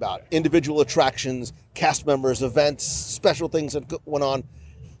talking about. Individual attractions, cast members, events, special things that went on.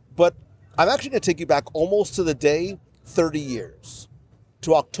 But I'm actually going to take you back almost to the day, 30 years,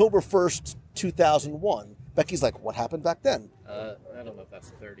 to October 1st, 2001. Becky's like, what happened back then? I don't know if that's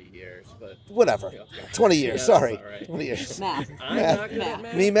 30 years, but... Whatever. 20 years, sorry. Right. 20 years. Math. I'm not good at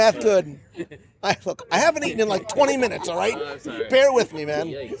math. Me, math good. I haven't eaten in like 20 minutes, all right? sorry. Bear with me,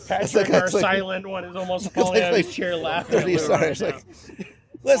 man. Patrick, our silent one, is almost falling out of his chair laughing. 30, sorry. It's like,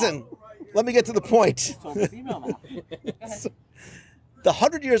 listen, let me get to the point. The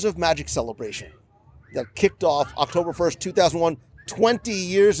 100 Years of Magic celebration that kicked off October 1st, 2001, 20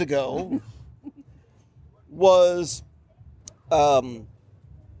 years ago, was something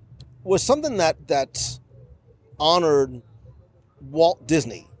that honored Walt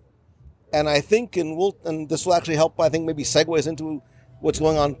Disney. And I think, and this will actually help, I think, maybe segues into what's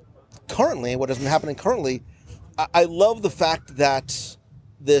going on currently, what has been happening currently. I love the fact that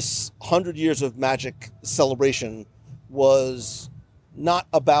this 100 Years of Magic celebration was not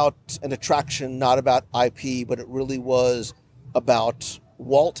about an attraction, not about IP, but it really was about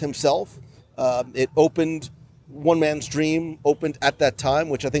Walt himself. It opened, One Man's Dream opened at that time,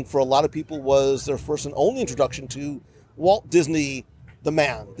 which I think for a lot of people was their first and only introduction to Walt Disney, the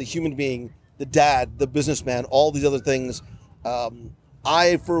man, the human being, the dad, the businessman, all these other things.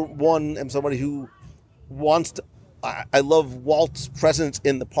 I, for one, am somebody who wants to, I love Walt's presence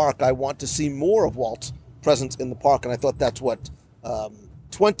in the park. I want to see more of Walt's presence in the park, and I thought that's what,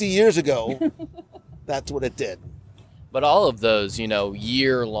 20 years ago, that's what it did. But all of those,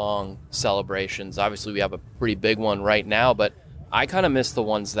 year-long celebrations, obviously we have a pretty big one right now, but I kind of miss the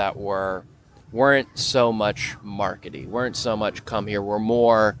ones that weren't so much markety, weren't so much come here, were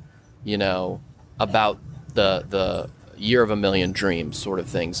more, about the year of a million dreams sort of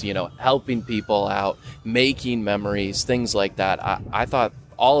things, helping people out, making memories, things like that. I thought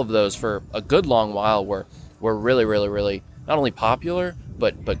all of those for a good long while were really, really, really not only popular,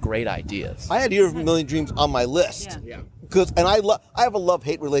 but great ideas. I had Year of a Million Dreams on my list. Yeah. And I have a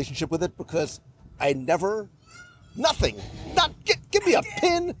love-hate relationship with it because I never, nothing, give me a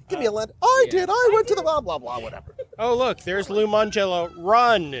pin, give me a lens. I went to the blah, blah, blah, whatever. Oh, look, there's Lou Mangello.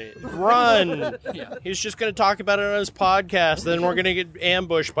 Run. Yeah. He's just going to talk about it on his podcast, then we're going to get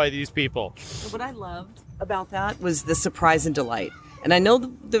ambushed by these people. What I loved about that was the surprise and delight. And I know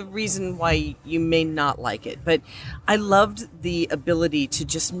the reason why you may not like it, but I loved the ability to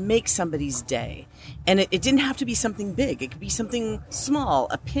just make somebody's day. And it didn't have to be something big. It could be something small,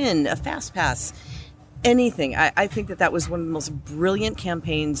 a pin, a fast pass, anything. I think that was one of the most brilliant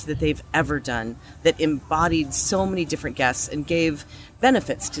campaigns that they've ever done, that embodied so many different guests and gave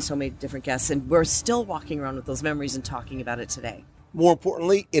benefits to so many different guests. And we're still walking around with those memories and talking about it today. more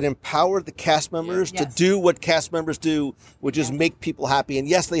importantly, it empowered the cast members to do what cast members do, which is make people happy. And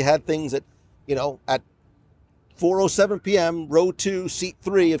yes, they had things that, at 4:07 p.m., row 2, seat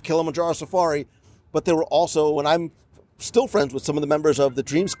 3 of Kilimanjaro Safari, but there were also, and I'm still friends with some of the members of the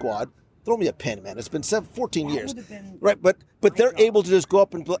Dream Squad. Throw me a pin, man. It's been 14 years. Right, but they're able to just go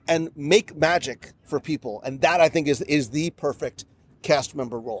up and make magic for people. And that, I think, is the perfect cast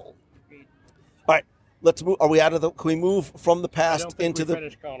member role. All right, let's move. Are we out of the... Can we move from the past into the...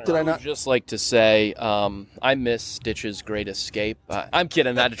 Did I not? I would just like to say I miss Stitch's Great Escape. I'm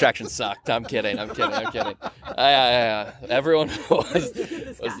kidding. That attraction sucked. I'm kidding. Everyone was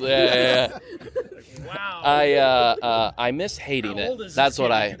Wow. I miss hating it. That's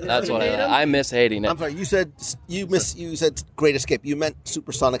what I miss hating it. I'm sorry. You said Great Escape. You meant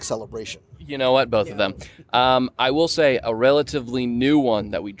Supersonic Celebration. You know what? Both of them. I will say a relatively new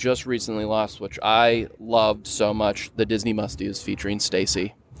one that we just recently lost, which I loved so much, the Disney Must-Dos featuring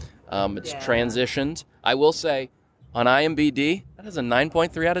Stacy. It's transitioned. I will say, on IMBD, that is a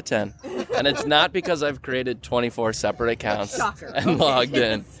 9.3 out of 10. And it's not because I've created 24 separate accounts and logged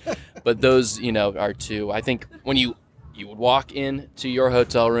in. But those, are two. I think when you would walk into your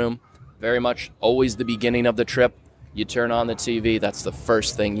hotel room, very much always the beginning of the trip, you turn on the TV, that's the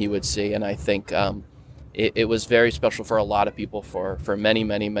first thing you would see. And I think it was very special for a lot of people for many,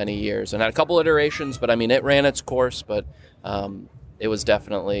 many, many years. And had a couple iterations, but it ran its course. But it was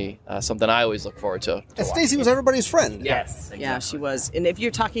definitely something I always look forward to. And Stacey was everybody's friend. Yes, exactly. Yeah, she was. And if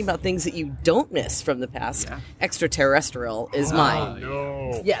you're talking about things that you don't miss from the past, Extraterrestrial is mine.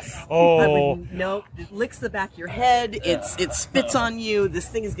 No. Yes. Oh. No, it licks the back of your head. It spits on you. This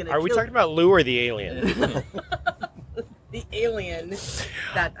thing is going to Are we talking about Lou or the alien? The alien.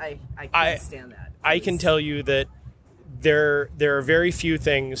 That I can't stand that. I can tell you that there are very few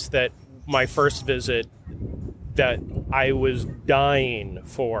things that my first visit that I was dying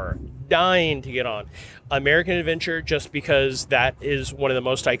to get on. American Adventure, just because that is one of the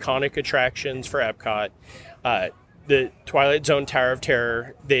most iconic attractions for Epcot. The Twilight Zone Tower of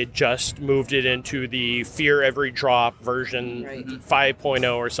Terror, they just moved it into the Fear Every Drop version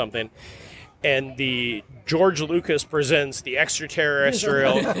 5.0 or something. And the George Lucas presents the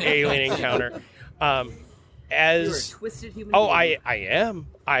extraterrestrial alien encounter. You're a twisted human being. I am.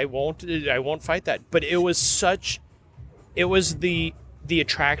 I won't fight that. But it was the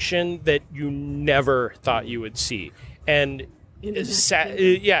attraction that you never thought you would see. And in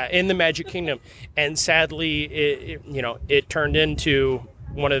the Magic Kingdom. And sadly, it turned into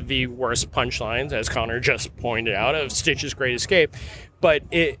one of the worst punchlines, as Connor just pointed out, of Stitch's Great Escape. But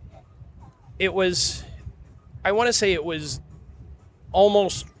it was, I want to say it was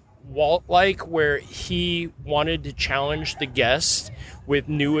almost Walt-like, where he wanted to challenge the guests with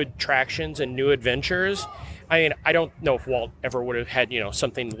new attractions and new adventures. I don't know if Walt ever would have had,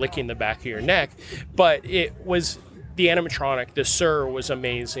 something licking the back of your neck, but it was the animatronic. The Sir was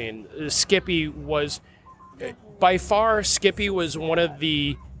amazing. Skippy was, by far, one of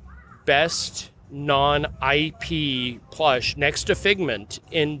the best non-IP plush next to Figment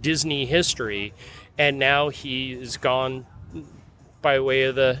in Disney history, and now he is gone by way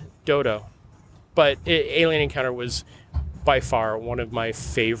of the dodo. But Alien Encounter was by far one of my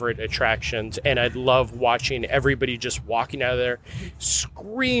favorite attractions, and I love watching everybody just walking out of there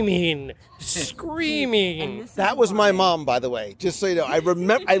screaming. That was my mom, by the way, just so you know. I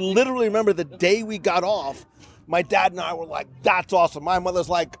literally remember the day we got off, my dad and I were like, that's awesome. My mother's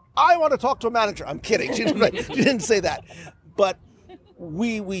like, I want to talk to a manager. I'm kidding. She didn't say that. But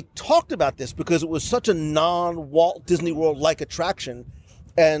we talked about this because it was such a non-Walt Disney World-like attraction.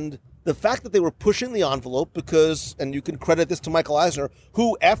 And the fact that they were pushing the envelope because, and you can credit this to Michael Eisner,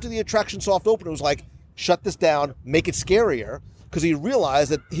 who, after the attraction soft opened, was like, shut this down, make it scarier, because he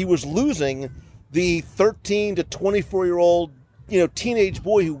realized that he was losing the 13 to 24-year-old, teenage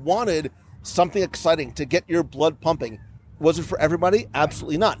boy who wanted something exciting to get your blood pumping. Was it for everybody?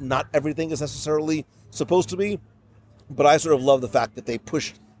 Absolutely not. Not everything is necessarily supposed to be, but I sort of love the fact that they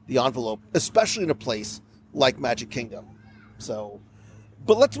pushed the envelope, especially in a place like Magic Kingdom.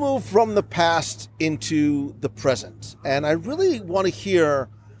 But let's move from the past into the present. And I really want to hear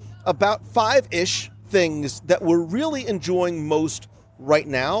about 5-ish things that we're really enjoying most right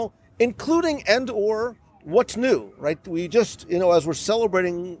now, including and or what's new, right? We just, as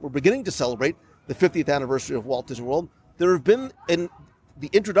we're beginning to celebrate the 50th anniversary of Walt Disney World, there have been the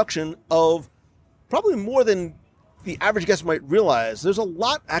introduction of probably more than the average guest might realize. There's a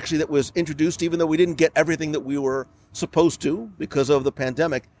lot actually that was introduced, even though we didn't get everything that we were supposed to because of the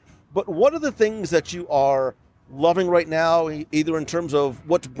pandemic. But what are the things that you are loving right now, either in terms of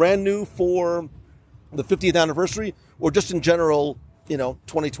what's brand new for the 50th anniversary, or just in general,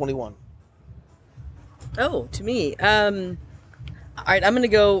 2021? Oh, to me. All right, I'm going to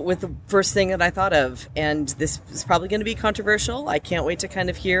go with the first thing that I thought of, and this is probably going to be controversial. I can't wait to kind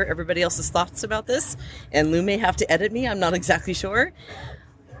of hear everybody else's thoughts about this, and Lou may have to edit me. I'm not exactly sure.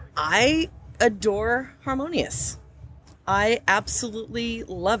 I adore Harmonious. I absolutely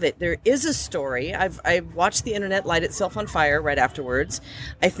love it. There is a story. I've watched the internet light itself on fire right afterwards.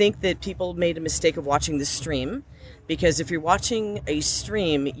 I think that people made a mistake of watching the stream, because if you're watching a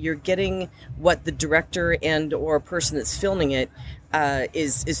stream, you're getting what the director and or person that's filming it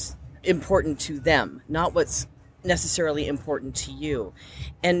is important to them, not what's necessarily important to you.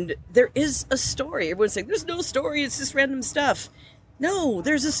 And there is a story. Everyone's saying, there's no story, it's just random stuff. No,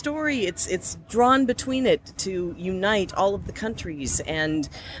 there's a story. It's drawn between it to unite all of the countries, and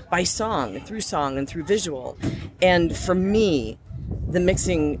by song, and through visual. And for me, the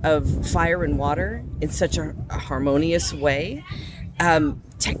mixing of fire and water in such a harmonious way,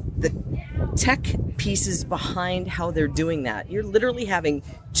 the tech pieces behind how they're doing that. You're literally having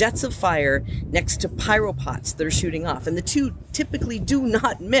jets of fire next to pyropots that are shooting off, and the two typically do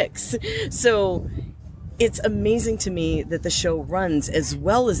not mix. So it's amazing to me that the show runs as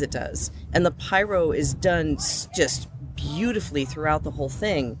well as it does, and the pyro is done just beautifully throughout the whole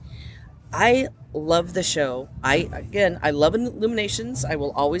thing. I love the show. I love Illuminations. I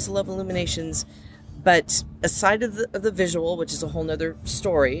will always love Illuminations. But aside of the visual, which is a whole nother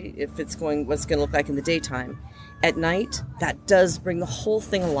story, if it's going, what's going to look like in the daytime, at night, that does bring the whole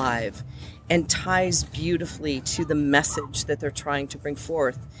thing alive and ties beautifully to the message that they're trying to bring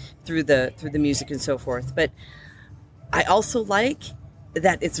forth through the music and so forth. But I also like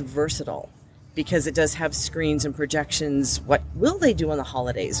that it's versatile, because it does have screens and projections. What will they do on the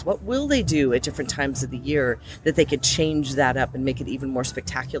holidays? What will they do at different times of the year that they could change that up and make it even more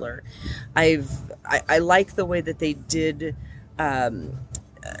spectacular? I like the way that they did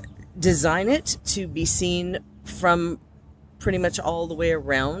design it to be seen from pretty much all the way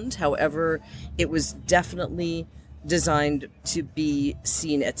around. However, it was definitely designed to be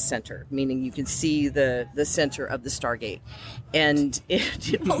seen at center, meaning you can see the center of the Stargate. And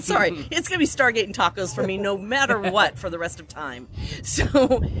it's going to be Stargate and tacos for me no matter what for the rest of time. So,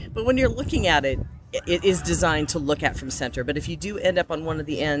 but when you're looking at it, it is designed to look at from center. But if you do end up on one of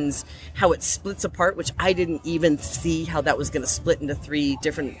the ends, how it splits apart, which I didn't even see how that was going to split into 3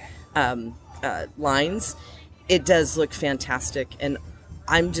 different lines, it does look fantastic. And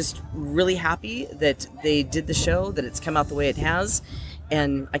I'm just really happy that they did the show, that it's come out the way it has,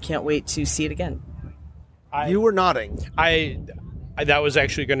 and I can't wait to see it again. You were nodding. That was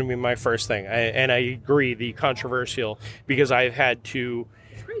actually going to be my first thing, and I agree. The controversial, because I've had to.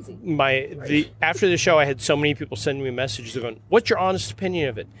 It's crazy. After the show, I had so many people sending me messages going, "What's your honest opinion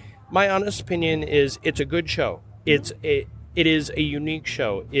of it?" My honest opinion is it's a good show. It is a unique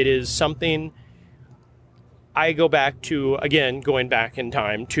show. It is something. I go back to, again, going back in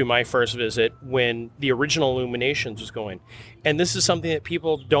time to my first visit when the original Illuminations was going. And this is something that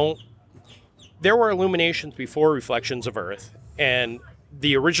people don't... There were Illuminations before Reflections of Earth, and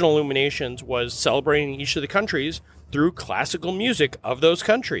the original Illuminations was celebrating each of the countries through classical music of those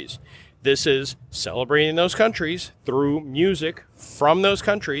countries. This is celebrating those countries through music from those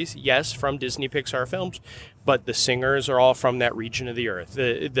countries, yes, from Disney Pixar films, but the singers are all from that region of the earth.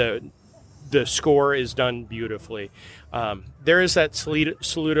 The score is done beautifully. There is that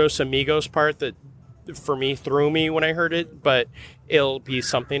Saludos Amigos part that, for me, threw me when I heard it, but it'll be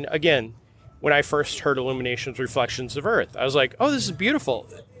something, again, when I first heard Illuminations Reflections of Earth, I was like, oh, this is beautiful.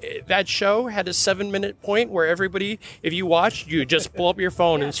 That show had a 7-minute point where everybody, if you watched, you just pull up your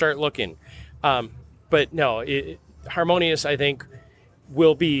phone and start looking. But no, Harmonious, I think,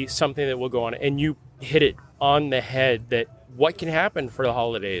 will be something that will go on. And you hit it on the head, that what can happen for the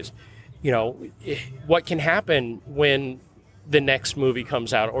holidays? What can happen when the next movie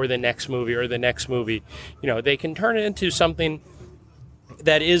comes out, or the next movie, or the next movie? They can turn it into something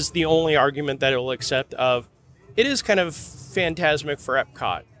that is the only argument that it will accept of, it is kind of phantasmic for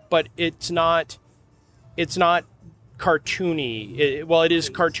Epcot, but it's not cartoony. It is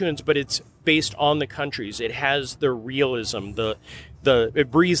cartoons, but it's based on the countries. It has the realism,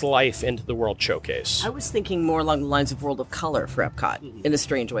 it breathes life into the World Showcase. I was thinking more along the lines of World of Color for Epcot, in a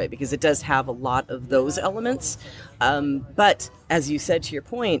strange way, because it does have a lot of those elements. But as you said, to your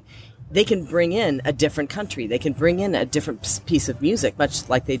point, they can bring in a different country. They can bring in a different piece of music, much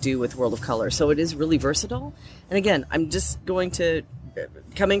like they do with World of Color. So it is really versatile. And again, I'm just going to,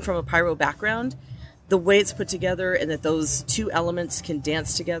 coming from a pyro background, the way it's put together and that those two elements can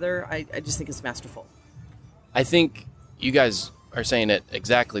dance together, I just think it's masterful. I think you guys are saying it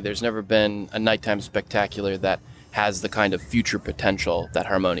exactly. There's never been a nighttime spectacular that has the kind of future potential that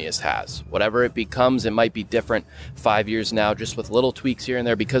Harmonious has. Whatever it becomes, it might be different 5 years now, just with little tweaks here and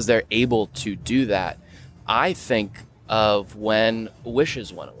there, because they're able to do that. I think of when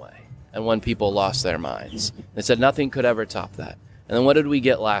Wishes went away and when people lost their minds. They said nothing could ever top that. And then what did we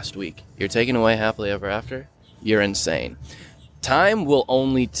get last week? You're taking away Happily Ever After? You're insane. Time will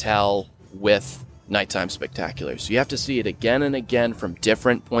only tell with nighttime spectaculars. You have to see it again and again from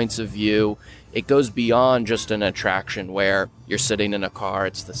different points of view. It goes beyond just an attraction where you're sitting in a car,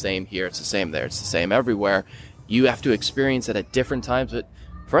 it's the same here, it's the same there, it's the same everywhere. You have to experience it at different times. But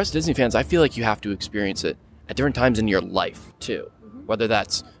for us Disney fans, I feel like you have to experience it at different times in your life too. Whether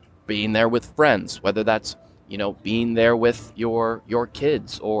that's being there with friends, whether that's, being there with your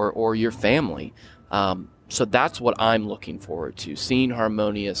kids or your family. So that's what I'm looking forward to, seeing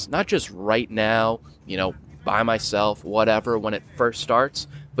Harmonious, not just right now, by myself, whatever, when it first starts,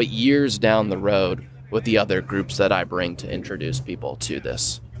 but years down the road with the other groups that I bring to introduce people to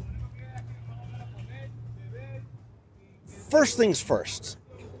this. First things first.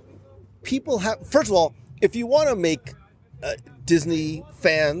 First of all, if you want to make Disney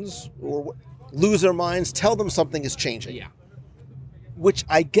fans or lose their minds, tell them something is changing. Yeah. Which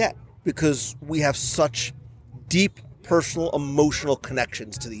I get, because we have such deep personal, emotional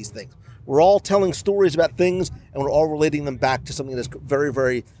connections to these things. We're all telling stories about things, and we're all relating them back to something that's very,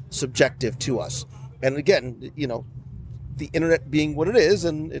 very subjective to us. And again, the internet being what it is,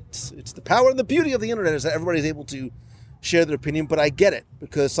 and it's the power and the beauty of the internet is that everybody's able to share their opinion, but I get it,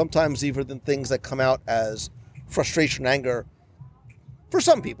 because sometimes even the things that come out as frustration, anger, for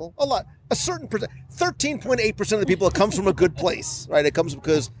some people, a certain percent, 13.8% of the people, it comes from a good place, right? It comes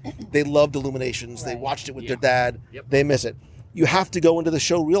because they loved Illuminations, they watched it with their dad, they miss it. You have to go into the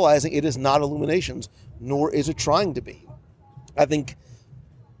show realizing it is not Illuminations, nor is it trying to be. I think,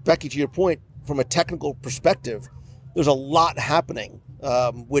 Becky, to your point, from a technical perspective, there's a lot happening,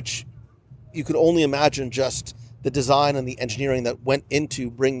 which you could only imagine just the design and the engineering that went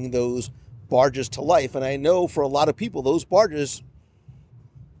into bringing those barges to life. And I know for a lot of people, those barges,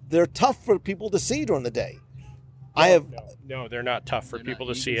 they're tough for people to see during the day. No, they're not tough for people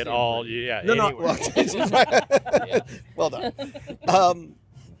to see at all. Yeah, no. Well done.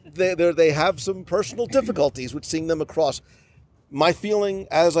 They have some personal difficulties with seeing them across. My feeling,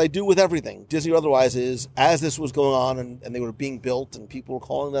 as I do with everything, Disney or otherwise, is as this was going on and they were being built and people were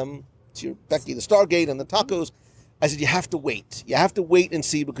calling them, to your Becky, the Stargate and the tacos, I said, you have to wait. You have to wait and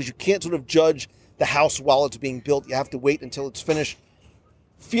see, because you can't sort of judge the house while it's being built. You have to wait until it's finished.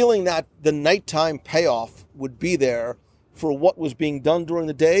 Feeling that the nighttime payoff would be there for what was being done during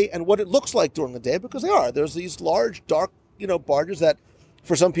the day and what it looks like during the day, because they are. There's these large, dark, barges that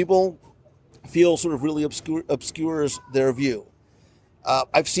for some people feel sort of really obscures their view.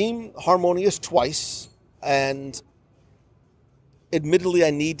 I've seen Harmonious twice, and admittedly I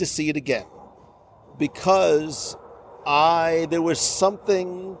need to see it again, because there was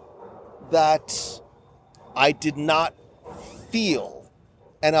something that I did not feel.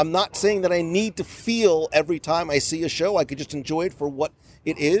 And I'm not saying that I need to feel every time I see a show. I could just enjoy it for what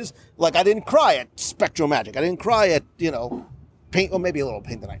it is. Like, I didn't cry at Spectro Magic. I didn't cry at, Paint, or maybe a little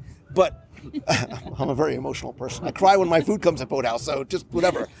Paint the Night. But I'm a very emotional person. I cry when my food comes at Boathouse, so just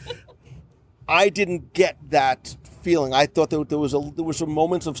whatever. I didn't get that feeling. I thought there were some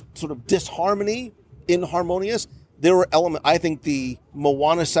moments of sort of disharmony in Harmonious. There were elements, I think the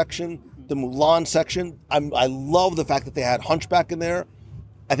Moana section, the Mulan section, I love the fact that they had Hunchback in there.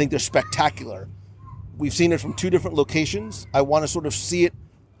 I think they're spectacular. We've seen it from two different locations. I want to sort of see it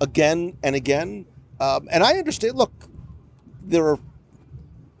again and again. And I understand, look, there are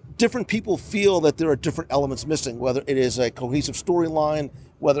different people feel that there are different elements missing, whether it is a cohesive storyline,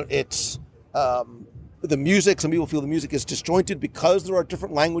 whether it's the music. Some people feel the music is disjointed because there are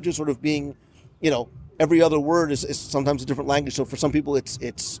different languages sort of being, every other word is sometimes a different language. So for some people,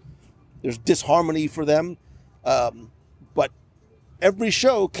 there's disharmony for them. But every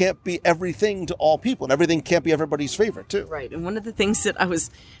show can't be everything to all people, and everything can't be everybody's favorite too. Right. And one of the things that I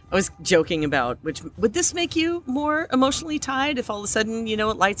was joking about, which would this make you more emotionally tied if all of a sudden, it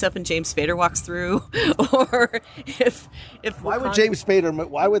lights up and James Spader walks through, or if why would James Spader?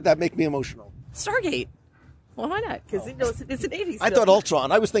 Why would that make me emotional? Stargate. Well, why not? Because it's an 80s film. I thought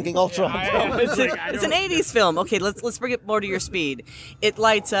Ultron. I was thinking Ultron. It's an 80s film. Okay, let's bring it more to your speed. It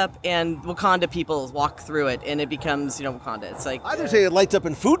lights up and Wakanda people walk through it, and it becomes, Wakanda. It's like... I'd say it lights up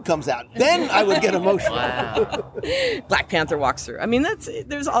and food comes out. Then I would get emotional. Wow. Black Panther walks through. I mean,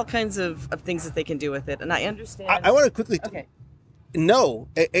 there's all kinds of things that they can do with it, and I understand... I want to quickly... Okay. No,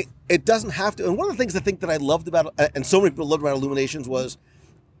 it doesn't have to. And one of the things I think that I loved about, and so many people loved about Illuminations was,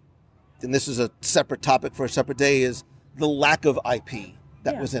 and this is a separate topic for a separate day, is the lack of IP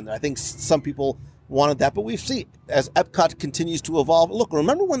that was in there. I think some people wanted that, but we've seen as Epcot continues to evolve. Look,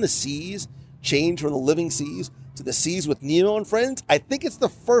 remember when the seas changed from the living seas to the seas with Nemo and friends? I think it's the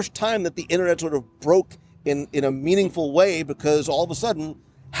first time that the internet sort of broke in a meaningful way, because all of a sudden,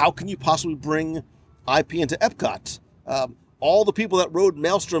 how can you possibly bring IP into Epcot? All the people that rode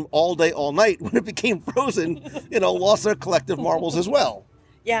Maelstrom all day, all night, when it became frozen, lost their collective marbles as well.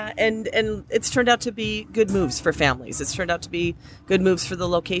 Yeah, and it's turned out to be good moves for families. It's turned out to be good moves for the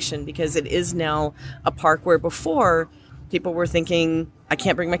location, because it is now a park where before people were thinking, I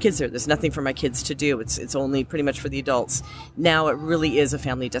can't bring my kids here. There's nothing for my kids to do. It's only pretty much for the adults. Now it really is a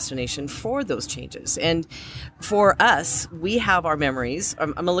family destination for those changes. And for us, we have our memories.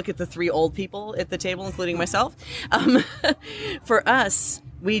 I'm going to look at the three old people at the table, including myself. For us,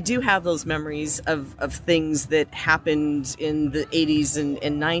 we do have those memories of things that happened in the 80s and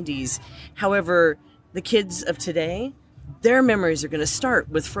 90s. However, the kids of today, their memories are going to start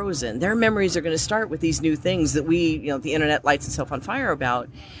with Frozen. Their memories are going to start with these new things that the internet lights itself on fire about.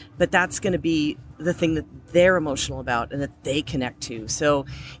 But that's going to be the thing that they're emotional about and that they connect to. So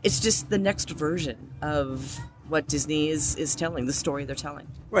it's just the next version of what Disney is telling, the story they're telling.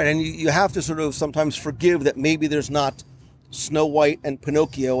 Right, and you have to sort of sometimes forgive that maybe there's not Snow White and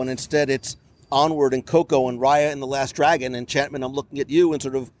Pinocchio, and instead it's Onward and Coco and Raya and the Last Dragon. And Chapman, I'm looking at you and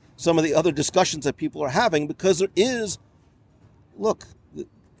sort of some of the other discussions that people are having, because there is, look,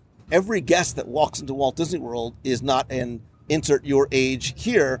 every guest that walks into Walt Disney World is not an insert your age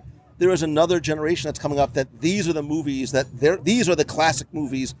here. There is another generation that's coming up that these are the movies these are the classic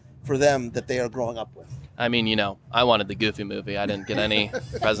movies for them that they are growing up with. I mean, I wanted the Goofy movie. I didn't get any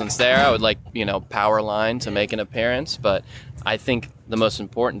presents there. I would like, Powerline to make an appearance. But I think the most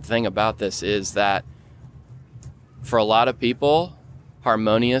important thing about this is that for a lot of people,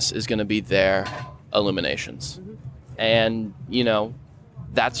 Harmonious is going to be their Illuminations. And,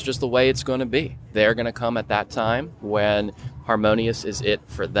 that's just the way it's going to be. They're going to come at that time when Harmonious is it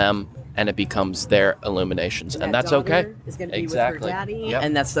for them, and it becomes their Illuminations, and that's okay. Is going to be with her daddy,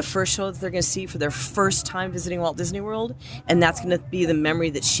 and that's the first show that they're going to see for their first time visiting Walt Disney World, and that's going to be the memory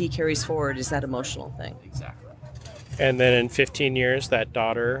that she carries forward, is that emotional thing. Exactly. And then in 15 years, that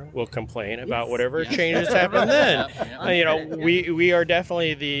daughter will complain about whatever changes happen then. We are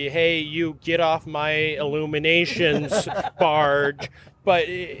definitely the, hey, you get off my Illuminations barge. But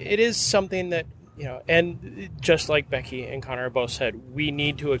it is something that, and just like Becky and Connor both said, we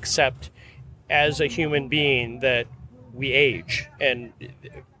need to accept as a human being that we age and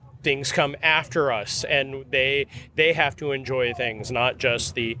things come after us, and they have to enjoy things, not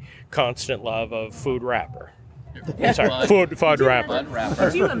just the constant love of food wrapper. I'm sorry, food wrapper.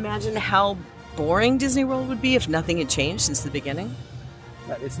 Could you imagine how boring Disney World would be if nothing had changed since the beginning?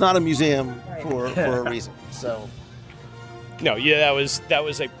 It's not a museum for a reason, so... No, yeah, that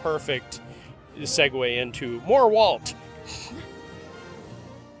was a perfect segue into more Walt.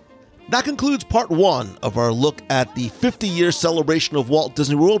 That concludes part one of our look at the 50-year celebration of Walt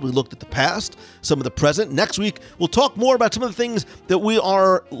Disney World. We looked at the past, some of the present. Next week, we'll talk more about some of the things that we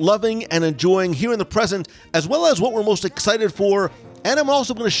are loving and enjoying here in the present, as well as what we're most excited for. And I'm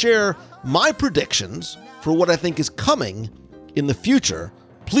also going to share my predictions for what I think is coming in the future.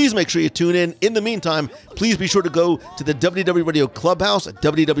 Please make sure you tune in. In the meantime, please be sure to go to the WDW Radio Clubhouse at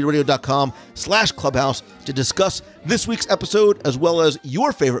wdwradio.com/clubhouse to discuss this week's episode, as well as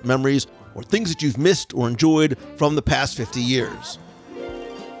your favorite memories or things that you've missed or enjoyed from the past 50 years.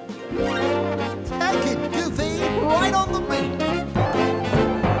 Thank you, Goofy. Right on the beat.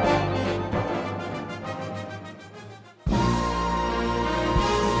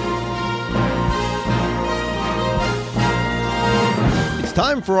 It's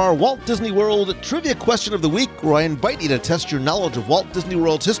time for our Walt Disney World Trivia Question of the Week, where I invite you to test your knowledge of Walt Disney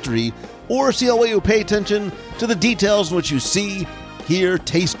World's history, or see how well you pay attention to the details in which you see, hear,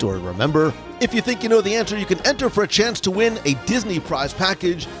 taste, or remember. If you think you know the answer, you can enter for a chance to win a Disney prize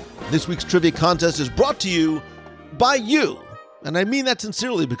package. This week's trivia contest is brought to you by you. And I mean that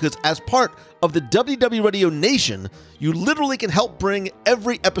sincerely, because as part of the WDW Radio Nation, you literally can help bring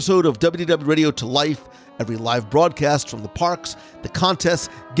every episode of WDW Radio to life. Every live broadcast from the parks, the contests,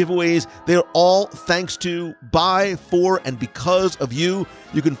 giveaways, they're all thanks to, by, for, and because of you.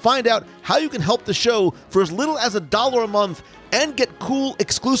 You can find out how you can help the show for as little as $1 a month and get cool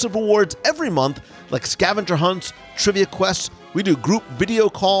exclusive rewards every month, like scavenger hunts, trivia quests. We do group video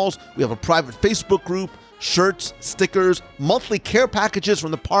calls. We have a private Facebook group, shirts, stickers, monthly care packages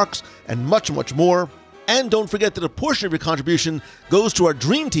from the parks, and much, much more. And don't forget that a portion of your contribution goes to our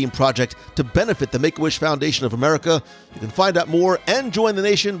Dream Team project to benefit the Make-A-Wish Foundation of America. You can find out more and join the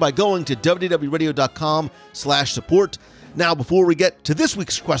nation by going to wdwradio.com/support. Now, before we get to this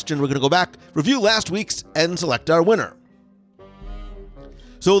week's question, we're going to go back, review last week's, and select our winner.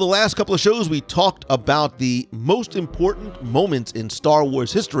 So the last couple of shows, we talked about the most important moments in Star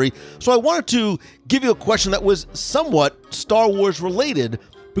Wars history. So I wanted to give you a question that was somewhat Star Wars related,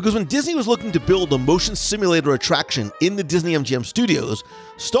 because when Disney was looking to build a motion simulator attraction in the Disney MGM studios,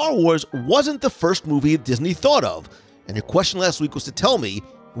 Star Wars wasn't the first movie Disney thought of. And your question last week was to tell me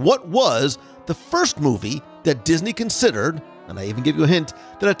what was the first movie that Disney considered, and I even give you a hint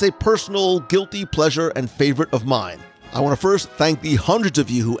that it's a personal guilty pleasure and favorite of mine. I want to first thank the hundreds of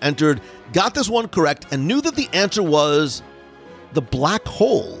you who entered, got this one correct, and knew that the answer was The Black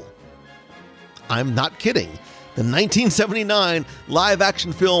Hole. I'm not kidding. The 1979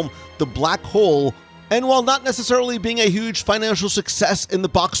 live-action film The Black Hole, and while not necessarily being a huge financial success in the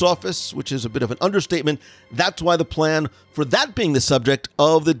box office, which is a bit of an understatement, that's why the plan for that being the subject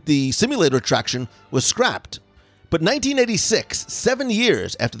of the simulator attraction was scrapped. But 1986, 7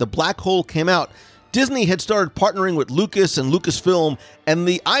 years after The Black Hole came out, Disney had started partnering with Lucas and Lucasfilm, and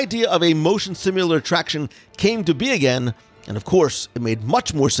the idea of a motion simulator attraction came to be again, and of course, it made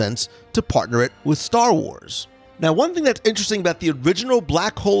much more sense to partner it with Star Wars. Now, one thing that's interesting about the original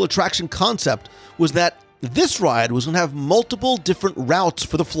Black Hole attraction concept was that this ride was going to have multiple different routes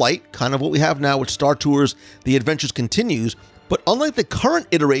for the flight, kind of what we have now with Star Tours, The Adventures Continues, but unlike the current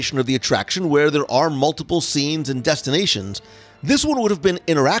iteration of the attraction where there are multiple scenes and destinations, this one would have been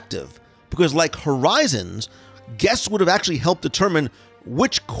interactive, because like Horizons, guests would have actually helped determine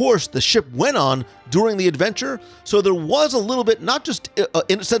which course the ship went on during the adventure, so there was a little bit, not just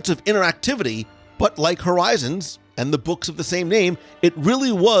in a sense of interactivity, but like Horizons and the books of the same name, it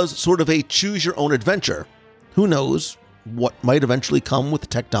really was sort of a choose-your-own-adventure. Who knows what might eventually come with the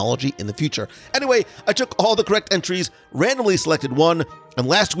technology in the future. Anyway, I took all the correct entries, randomly selected one, and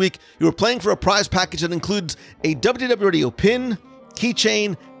last week you were playing for a prize package that includes a WDW Radio pin,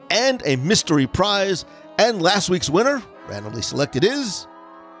 keychain, and a mystery prize. And last week's winner, randomly selected, is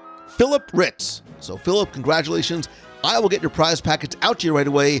Philip Ritz. So Philip, congratulations. I will get your prize package out to you right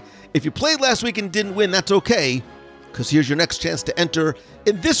away. If you played last week and didn't win, that's okay, because here's your next chance to enter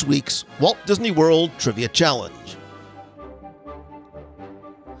in this week's Walt Disney World Trivia Challenge.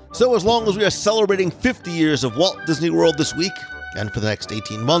 So as long as we are celebrating 50 years of Walt Disney World this week, and for the next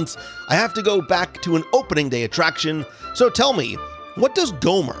 18 months, I have to go back to an opening day attraction. So tell me, what does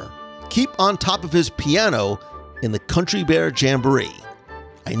Gomer keep on top of his piano in the Country Bear Jamboree?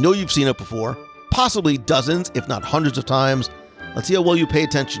 I know you've seen it before, possibly dozens, if not hundreds of times. Let's see how well you pay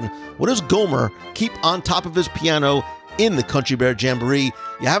attention. What does Gomer keep on top of his piano in the Country Bear Jamboree?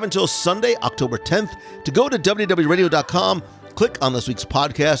 You have until Sunday, October 10th, to go to wdwradio.com, click on this week's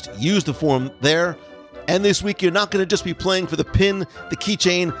podcast, use the form there. And this week, you're not going to just be playing for the pin, the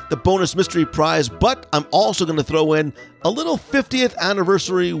keychain, the bonus mystery prize, but I'm also going to throw in a little 50th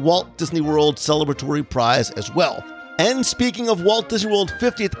anniversary Walt Disney World celebratory prize as well. And speaking of Walt Disney World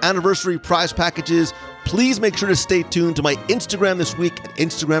 50th anniversary prize packages, please make sure to stay tuned to my Instagram this week at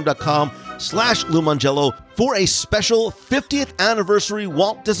instagram.com/LouMongello for a special 50th anniversary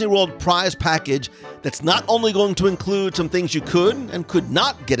Walt Disney World prize package that's not only going to include some things you could and could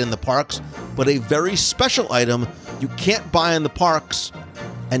not get in the parks, but a very special item you can't buy in the parks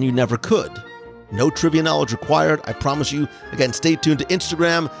and you never could. No trivia knowledge required, I promise you. Again, stay tuned to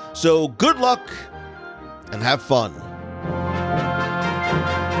Instagram. So good luck and have fun.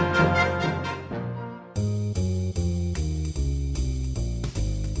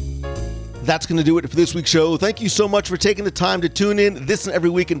 That's going to do it for this week's show. Thank you so much for taking the time to tune in this and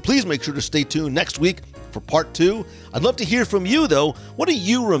every week, and please make sure to stay tuned next week for part 2. I'd love to hear from you, though. What do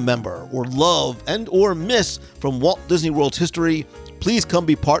you remember or love and or miss from Walt Disney World's history? Please come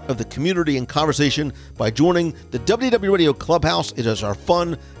be part of the community and conversation by joining the WDW Radio Clubhouse. It is our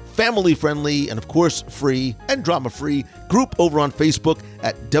fun, family-friendly, and of course, free and drama-free group over on Facebook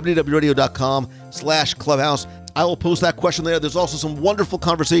at wdwradio.com/clubhouse. I will post that question there. There's also some wonderful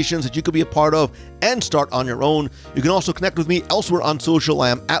conversations that you could be a part of and start on your own. You can also connect with me elsewhere on social. I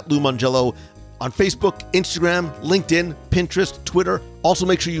am at Lou Mongello on Facebook, Instagram, LinkedIn, Pinterest, Twitter. Also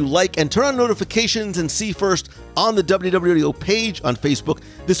make sure you like and turn on notifications and see first on the WDW Radio page on Facebook.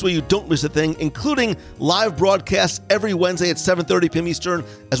 This way you don't miss a thing, including live broadcasts every Wednesday at 7:30 p.m. Eastern,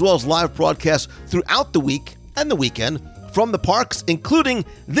 as well as live broadcasts throughout the week and the weekend from the parks, including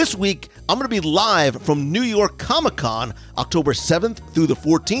this week, I'm going to be live from New York Comic-Con, October 7th through the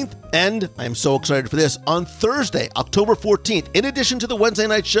 14th. And I am so excited for this. On Thursday, October 14th, in addition to the Wednesday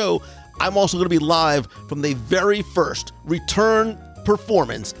night show, I'm also going to be live from the very first return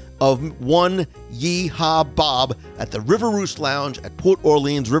performance of One Yeehaw Bob at the River Roost Lounge at Port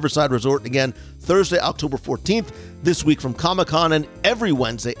Orleans Riverside Resort. Again, Thursday, October 14th, this week from Comic-Con, and every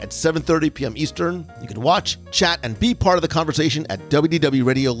Wednesday at 7:30 p.m. Eastern. You can watch, chat, and be part of the conversation at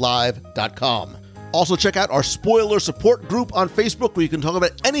WDWRadioLive.com. Also, check out our spoiler support group on Facebook, where you can talk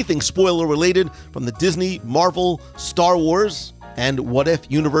about anything spoiler-related from the Disney, Marvel, Star Wars, and What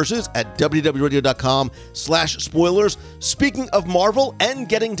If universes at www.radio.com/spoilers. Speaking of Marvel and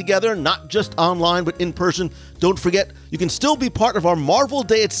getting together, not just online, but in person, don't forget, you can still be part of our Marvel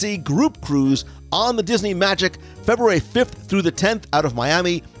Day at Sea group cruise on the Disney Magic, February 5th through the 10th out of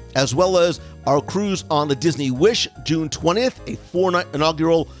Miami, as well as our cruise on the Disney Wish, June 20th, a 4-night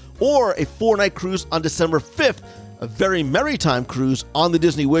inaugural, or a 4-night cruise on December 5th, a very merry time cruise on the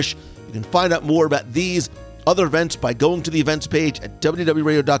Disney Wish. You can find out more about these other events by going to the events page at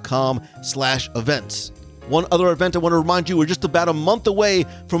www.radio.com/events. One other event I want to remind you, we're just about a month away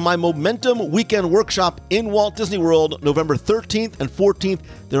from my Momentum Weekend Workshop in Walt Disney World, November 13th and 14th.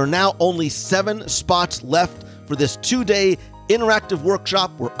 There are now only 7 spots left for this 2-day interactive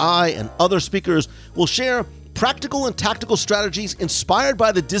workshop where I and other speakers will share practical and tactical strategies inspired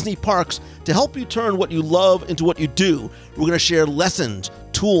by the Disney parks to help you turn what you love into what you do. We're going to share lessons,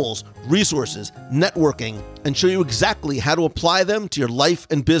 tools, resources, networking, and show you exactly how to apply them to your life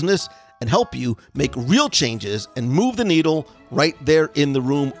and business and help you make real changes and move the needle right there in the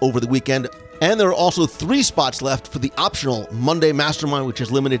room over the weekend. And there are also 3 spots left for the optional Monday Mastermind, which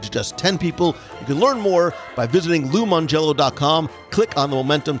is limited to just 10 people. You can learn more by visiting LouMongello.com, click on the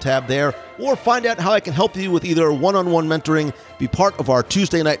Momentum tab there, or find out how I can help you with either one-on-one mentoring, be part of our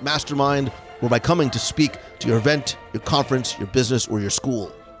Tuesday night Mastermind, or by coming to speak to your event, your conference, your business, or your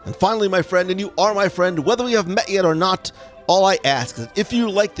school. And finally, my friend, and you are my friend, whether we have met yet or not, all I ask is that if you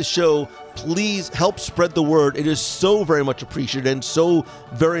like the show, please help spread the word. It is so very much appreciated and so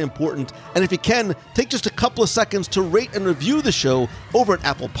very important. And if you can, take just a couple of seconds to rate and review the show over at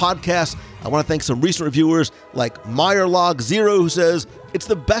Apple Podcasts. I want to thank some recent reviewers like MeyerLog0, who says, "It's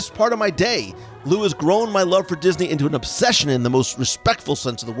the best part of my day. Lou has grown my love for Disney into an obsession in the most respectful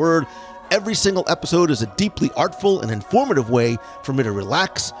sense of the word. Every single episode is a deeply artful and informative way for me to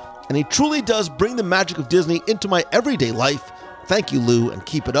relax, and he truly does bring the magic of Disney into my everyday life. Thank you, Lou, and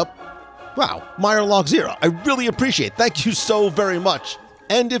keep it up." Wow, MeyerLog0, I really appreciate it. Thank you so very much.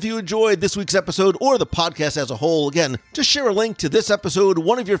 And if you enjoyed this week's episode or the podcast as a whole, again, just share a link to this episode,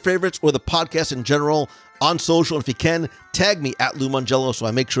 one of your favorites, or the podcast in general on social. And if you can, tag me at Lou Mongello so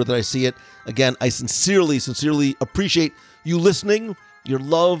I make sure that I see it. Again, I sincerely appreciate you listening, your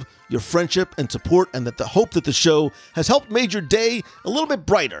love, your friendship and support, and that the hope that the show has helped made your day a little bit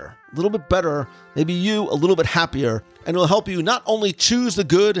brighter, a little bit better, maybe you a little bit happier, and it'll help you not only choose the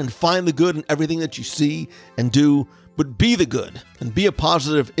good and find the good in everything that you see and do, but be the good and be a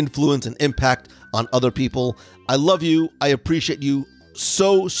positive influence and impact on other people. I love you. I appreciate you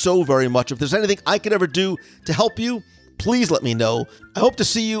so very much. If there's anything I could ever do to help you, please let me know. I hope to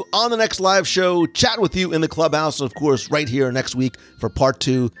see you on the next live show, chat with you in the clubhouse, and of course, right here next week for part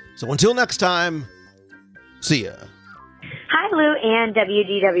 2. So until next time, see ya. Hi, Lou and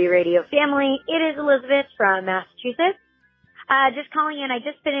WDW Radio family. It is Elizabeth from Massachusetts. Just calling in. I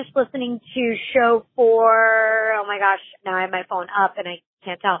just finished listening to show 4, oh my gosh, now I have my phone up and I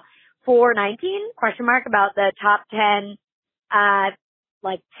can't tell, 419, ? About the top 10,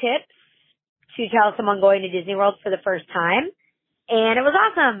 tips to tell someone going to Disney World for the first time. And it was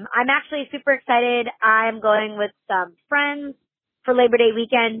awesome. I'm actually super excited. I'm going with some friends for Labor Day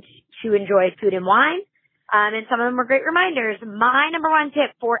weekend to enjoy food and wine. And some of them were great reminders. My number 1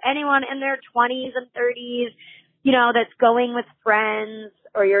 tip for anyone in their 20s and 30s, that's going with friends,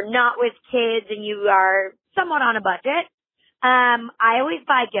 or you're not with kids and you are somewhat on a budget. I always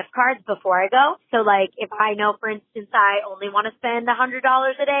buy gift cards before I go. So if I know, for instance, I only want to spend $100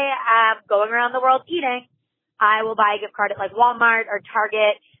 a day going around the world eating, I will buy a gift card at Walmart or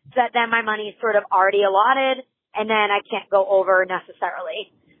Target, so that then my money is sort of already allotted and then I can't go over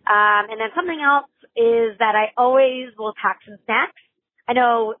necessarily. And then something else is that I always will pack some snacks. I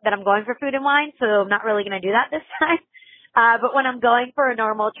know that I'm going for food and wine, so I'm not really going to do that this time. But when I'm going for a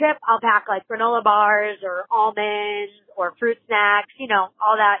normal trip, I'll pack granola bars or almonds or fruit snacks,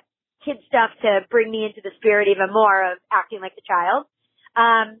 all that kid stuff to bring me into the spirit even more of acting like a child.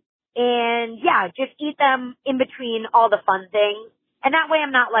 And yeah, just eat them in between all the fun things. And that way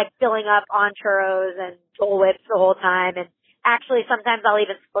I'm not like filling up on churros and Dole Whips the whole time. And actually sometimes I'll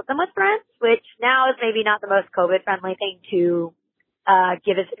even split them with friends, which now is maybe not the most COVID friendly thing to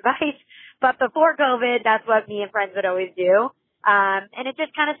give as advice. But before COVID, that's what me and friends would always do. And it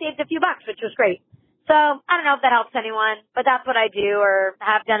just kind of saved a few bucks, which was great. So I don't know if that helps anyone, but that's what I do or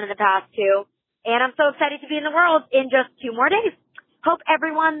have done in the past too. And I'm so excited to be in the world in just 2 more days. Hope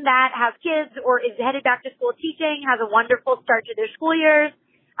everyone that has kids or is headed back to school teaching has a wonderful start to their school years.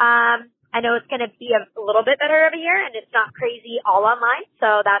 I know it's going to be a little bit better of a year and it's not crazy all online.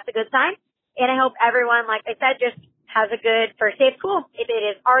 So that's a good sign. And I hope everyone, like I said, just has a good first day of school if it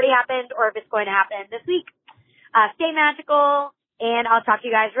has already happened or if it's going to happen this week. Stay magical and I'll talk to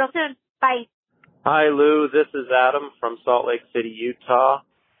you guys real soon. Bye. Hi, Lou. This is Adam from Salt Lake City, Utah.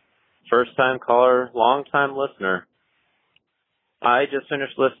 First-time caller, long-time listener. I just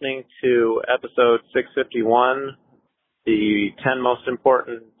finished listening to episode 651, the 10 most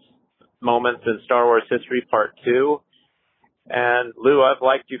important moments in Star Wars history, part 2. And Lou, I've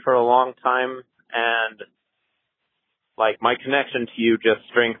liked you for a long time, and like my connection to you just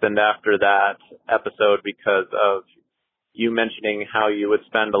strengthened after that episode because of you mentioning how you would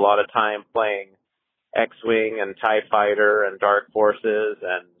spend a lot of time playing X-Wing and TIE Fighter and Dark Forces,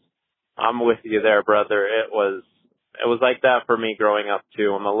 and I'm with you there, brother. It was like that for me growing up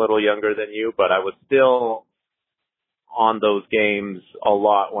too. I'm a little younger than you, but I was still on those games a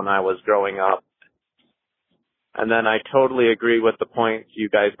lot when I was growing up. And then I totally agree with the points you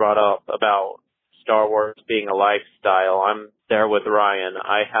guys brought up about Star Wars being a lifestyle. I'm there with Ryan.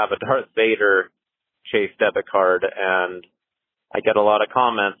 I have a Darth Vader Chase debit card, and I get a lot of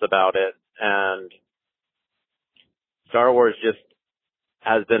comments about it. And Star Wars just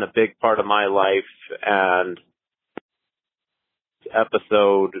has been a big part of my life, and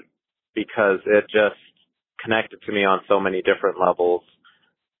episode because it just connected to me on so many different levels.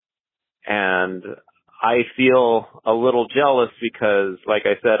 And I feel a little jealous because, like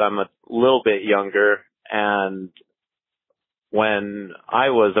I said, I'm a little bit younger, and when I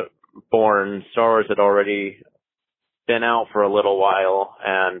was born, Star Wars had already been out for a little while,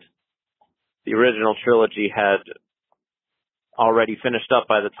 and the original trilogy had already finished up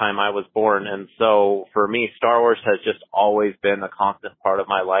by the time I was born. And so for me, Star Wars has just always been a constant part of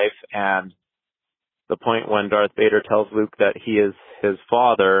my life. And the point when Darth Vader tells Luke that he is his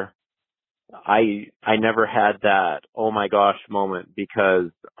father, I never had that oh my gosh moment,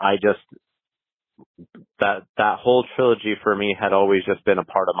 because I just, that whole trilogy for me had always just been a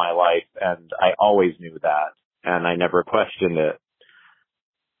part of my life, and I always knew that, and I never questioned it.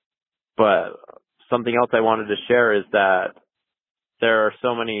 But something else I wanted to share is that there are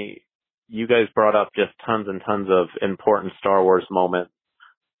so many, you guys brought up just tons and tons of important Star Wars moments,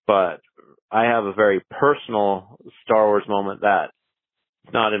 but I have a very personal Star Wars moment that's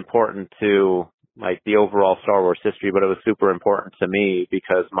not important to like the overall Star Wars history, but it was super important to me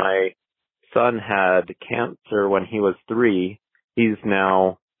because my son had cancer when he was 3. He's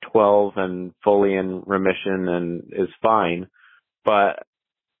now 12 and fully in remission and is fine. But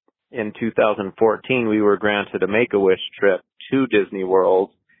in 2014, we were granted a Make-A-Wish trip to Disney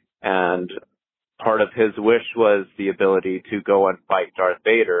World, and part of his wish was the ability to go and fight Darth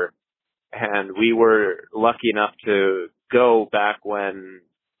Vader. And we were lucky enough to go back when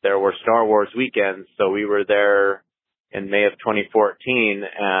there were Star Wars weekends, so we were there in May of 2014,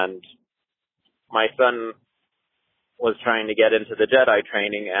 and my son was trying to get into the Jedi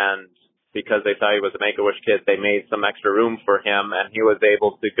training, and because they thought he was a Make-A-Wish kid, they made some extra room for him, and he was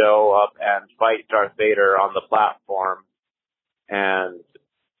able to go up and fight Darth Vader on the platform. And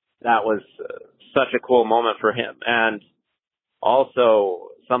that was such a cool moment for him. And also,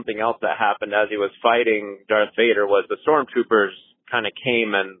 something else that happened as he was fighting Darth Vader was the stormtroopers kind of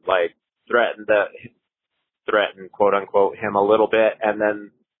came and like threatened quote unquote him a little bit, and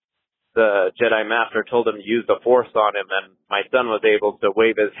then the Jedi Master told him to use the Force on him, and my son was able to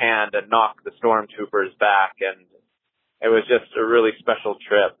wave his hand and knock the stormtroopers back, and it was just a really special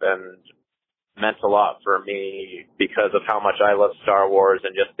trip and meant a lot for me because of how much I love Star Wars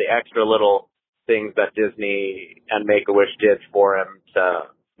and just the extra little things that Disney and Make-A-Wish did for him to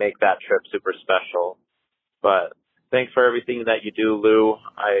make that trip super special. But thanks for everything that you do, Lou.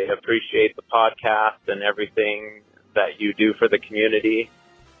 I appreciate the podcast and everything that you do for the community.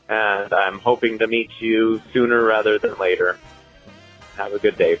 And I'm hoping to meet you sooner rather than later. Have a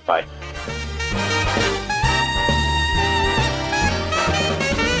good day. Bye.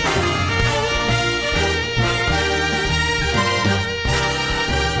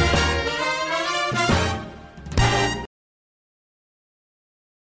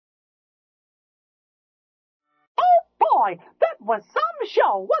 boy, that was some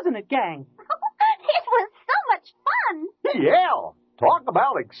show, wasn't it, gang? It was so much fun. Yeah, talk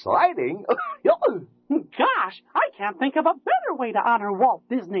about exciting. Gosh, I can't think of a better way to honor Walt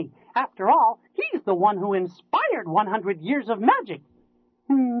Disney. After all, he's the one who inspired 100 years of magic.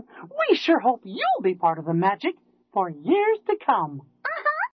 We sure hope you'll be part of the magic for years to come.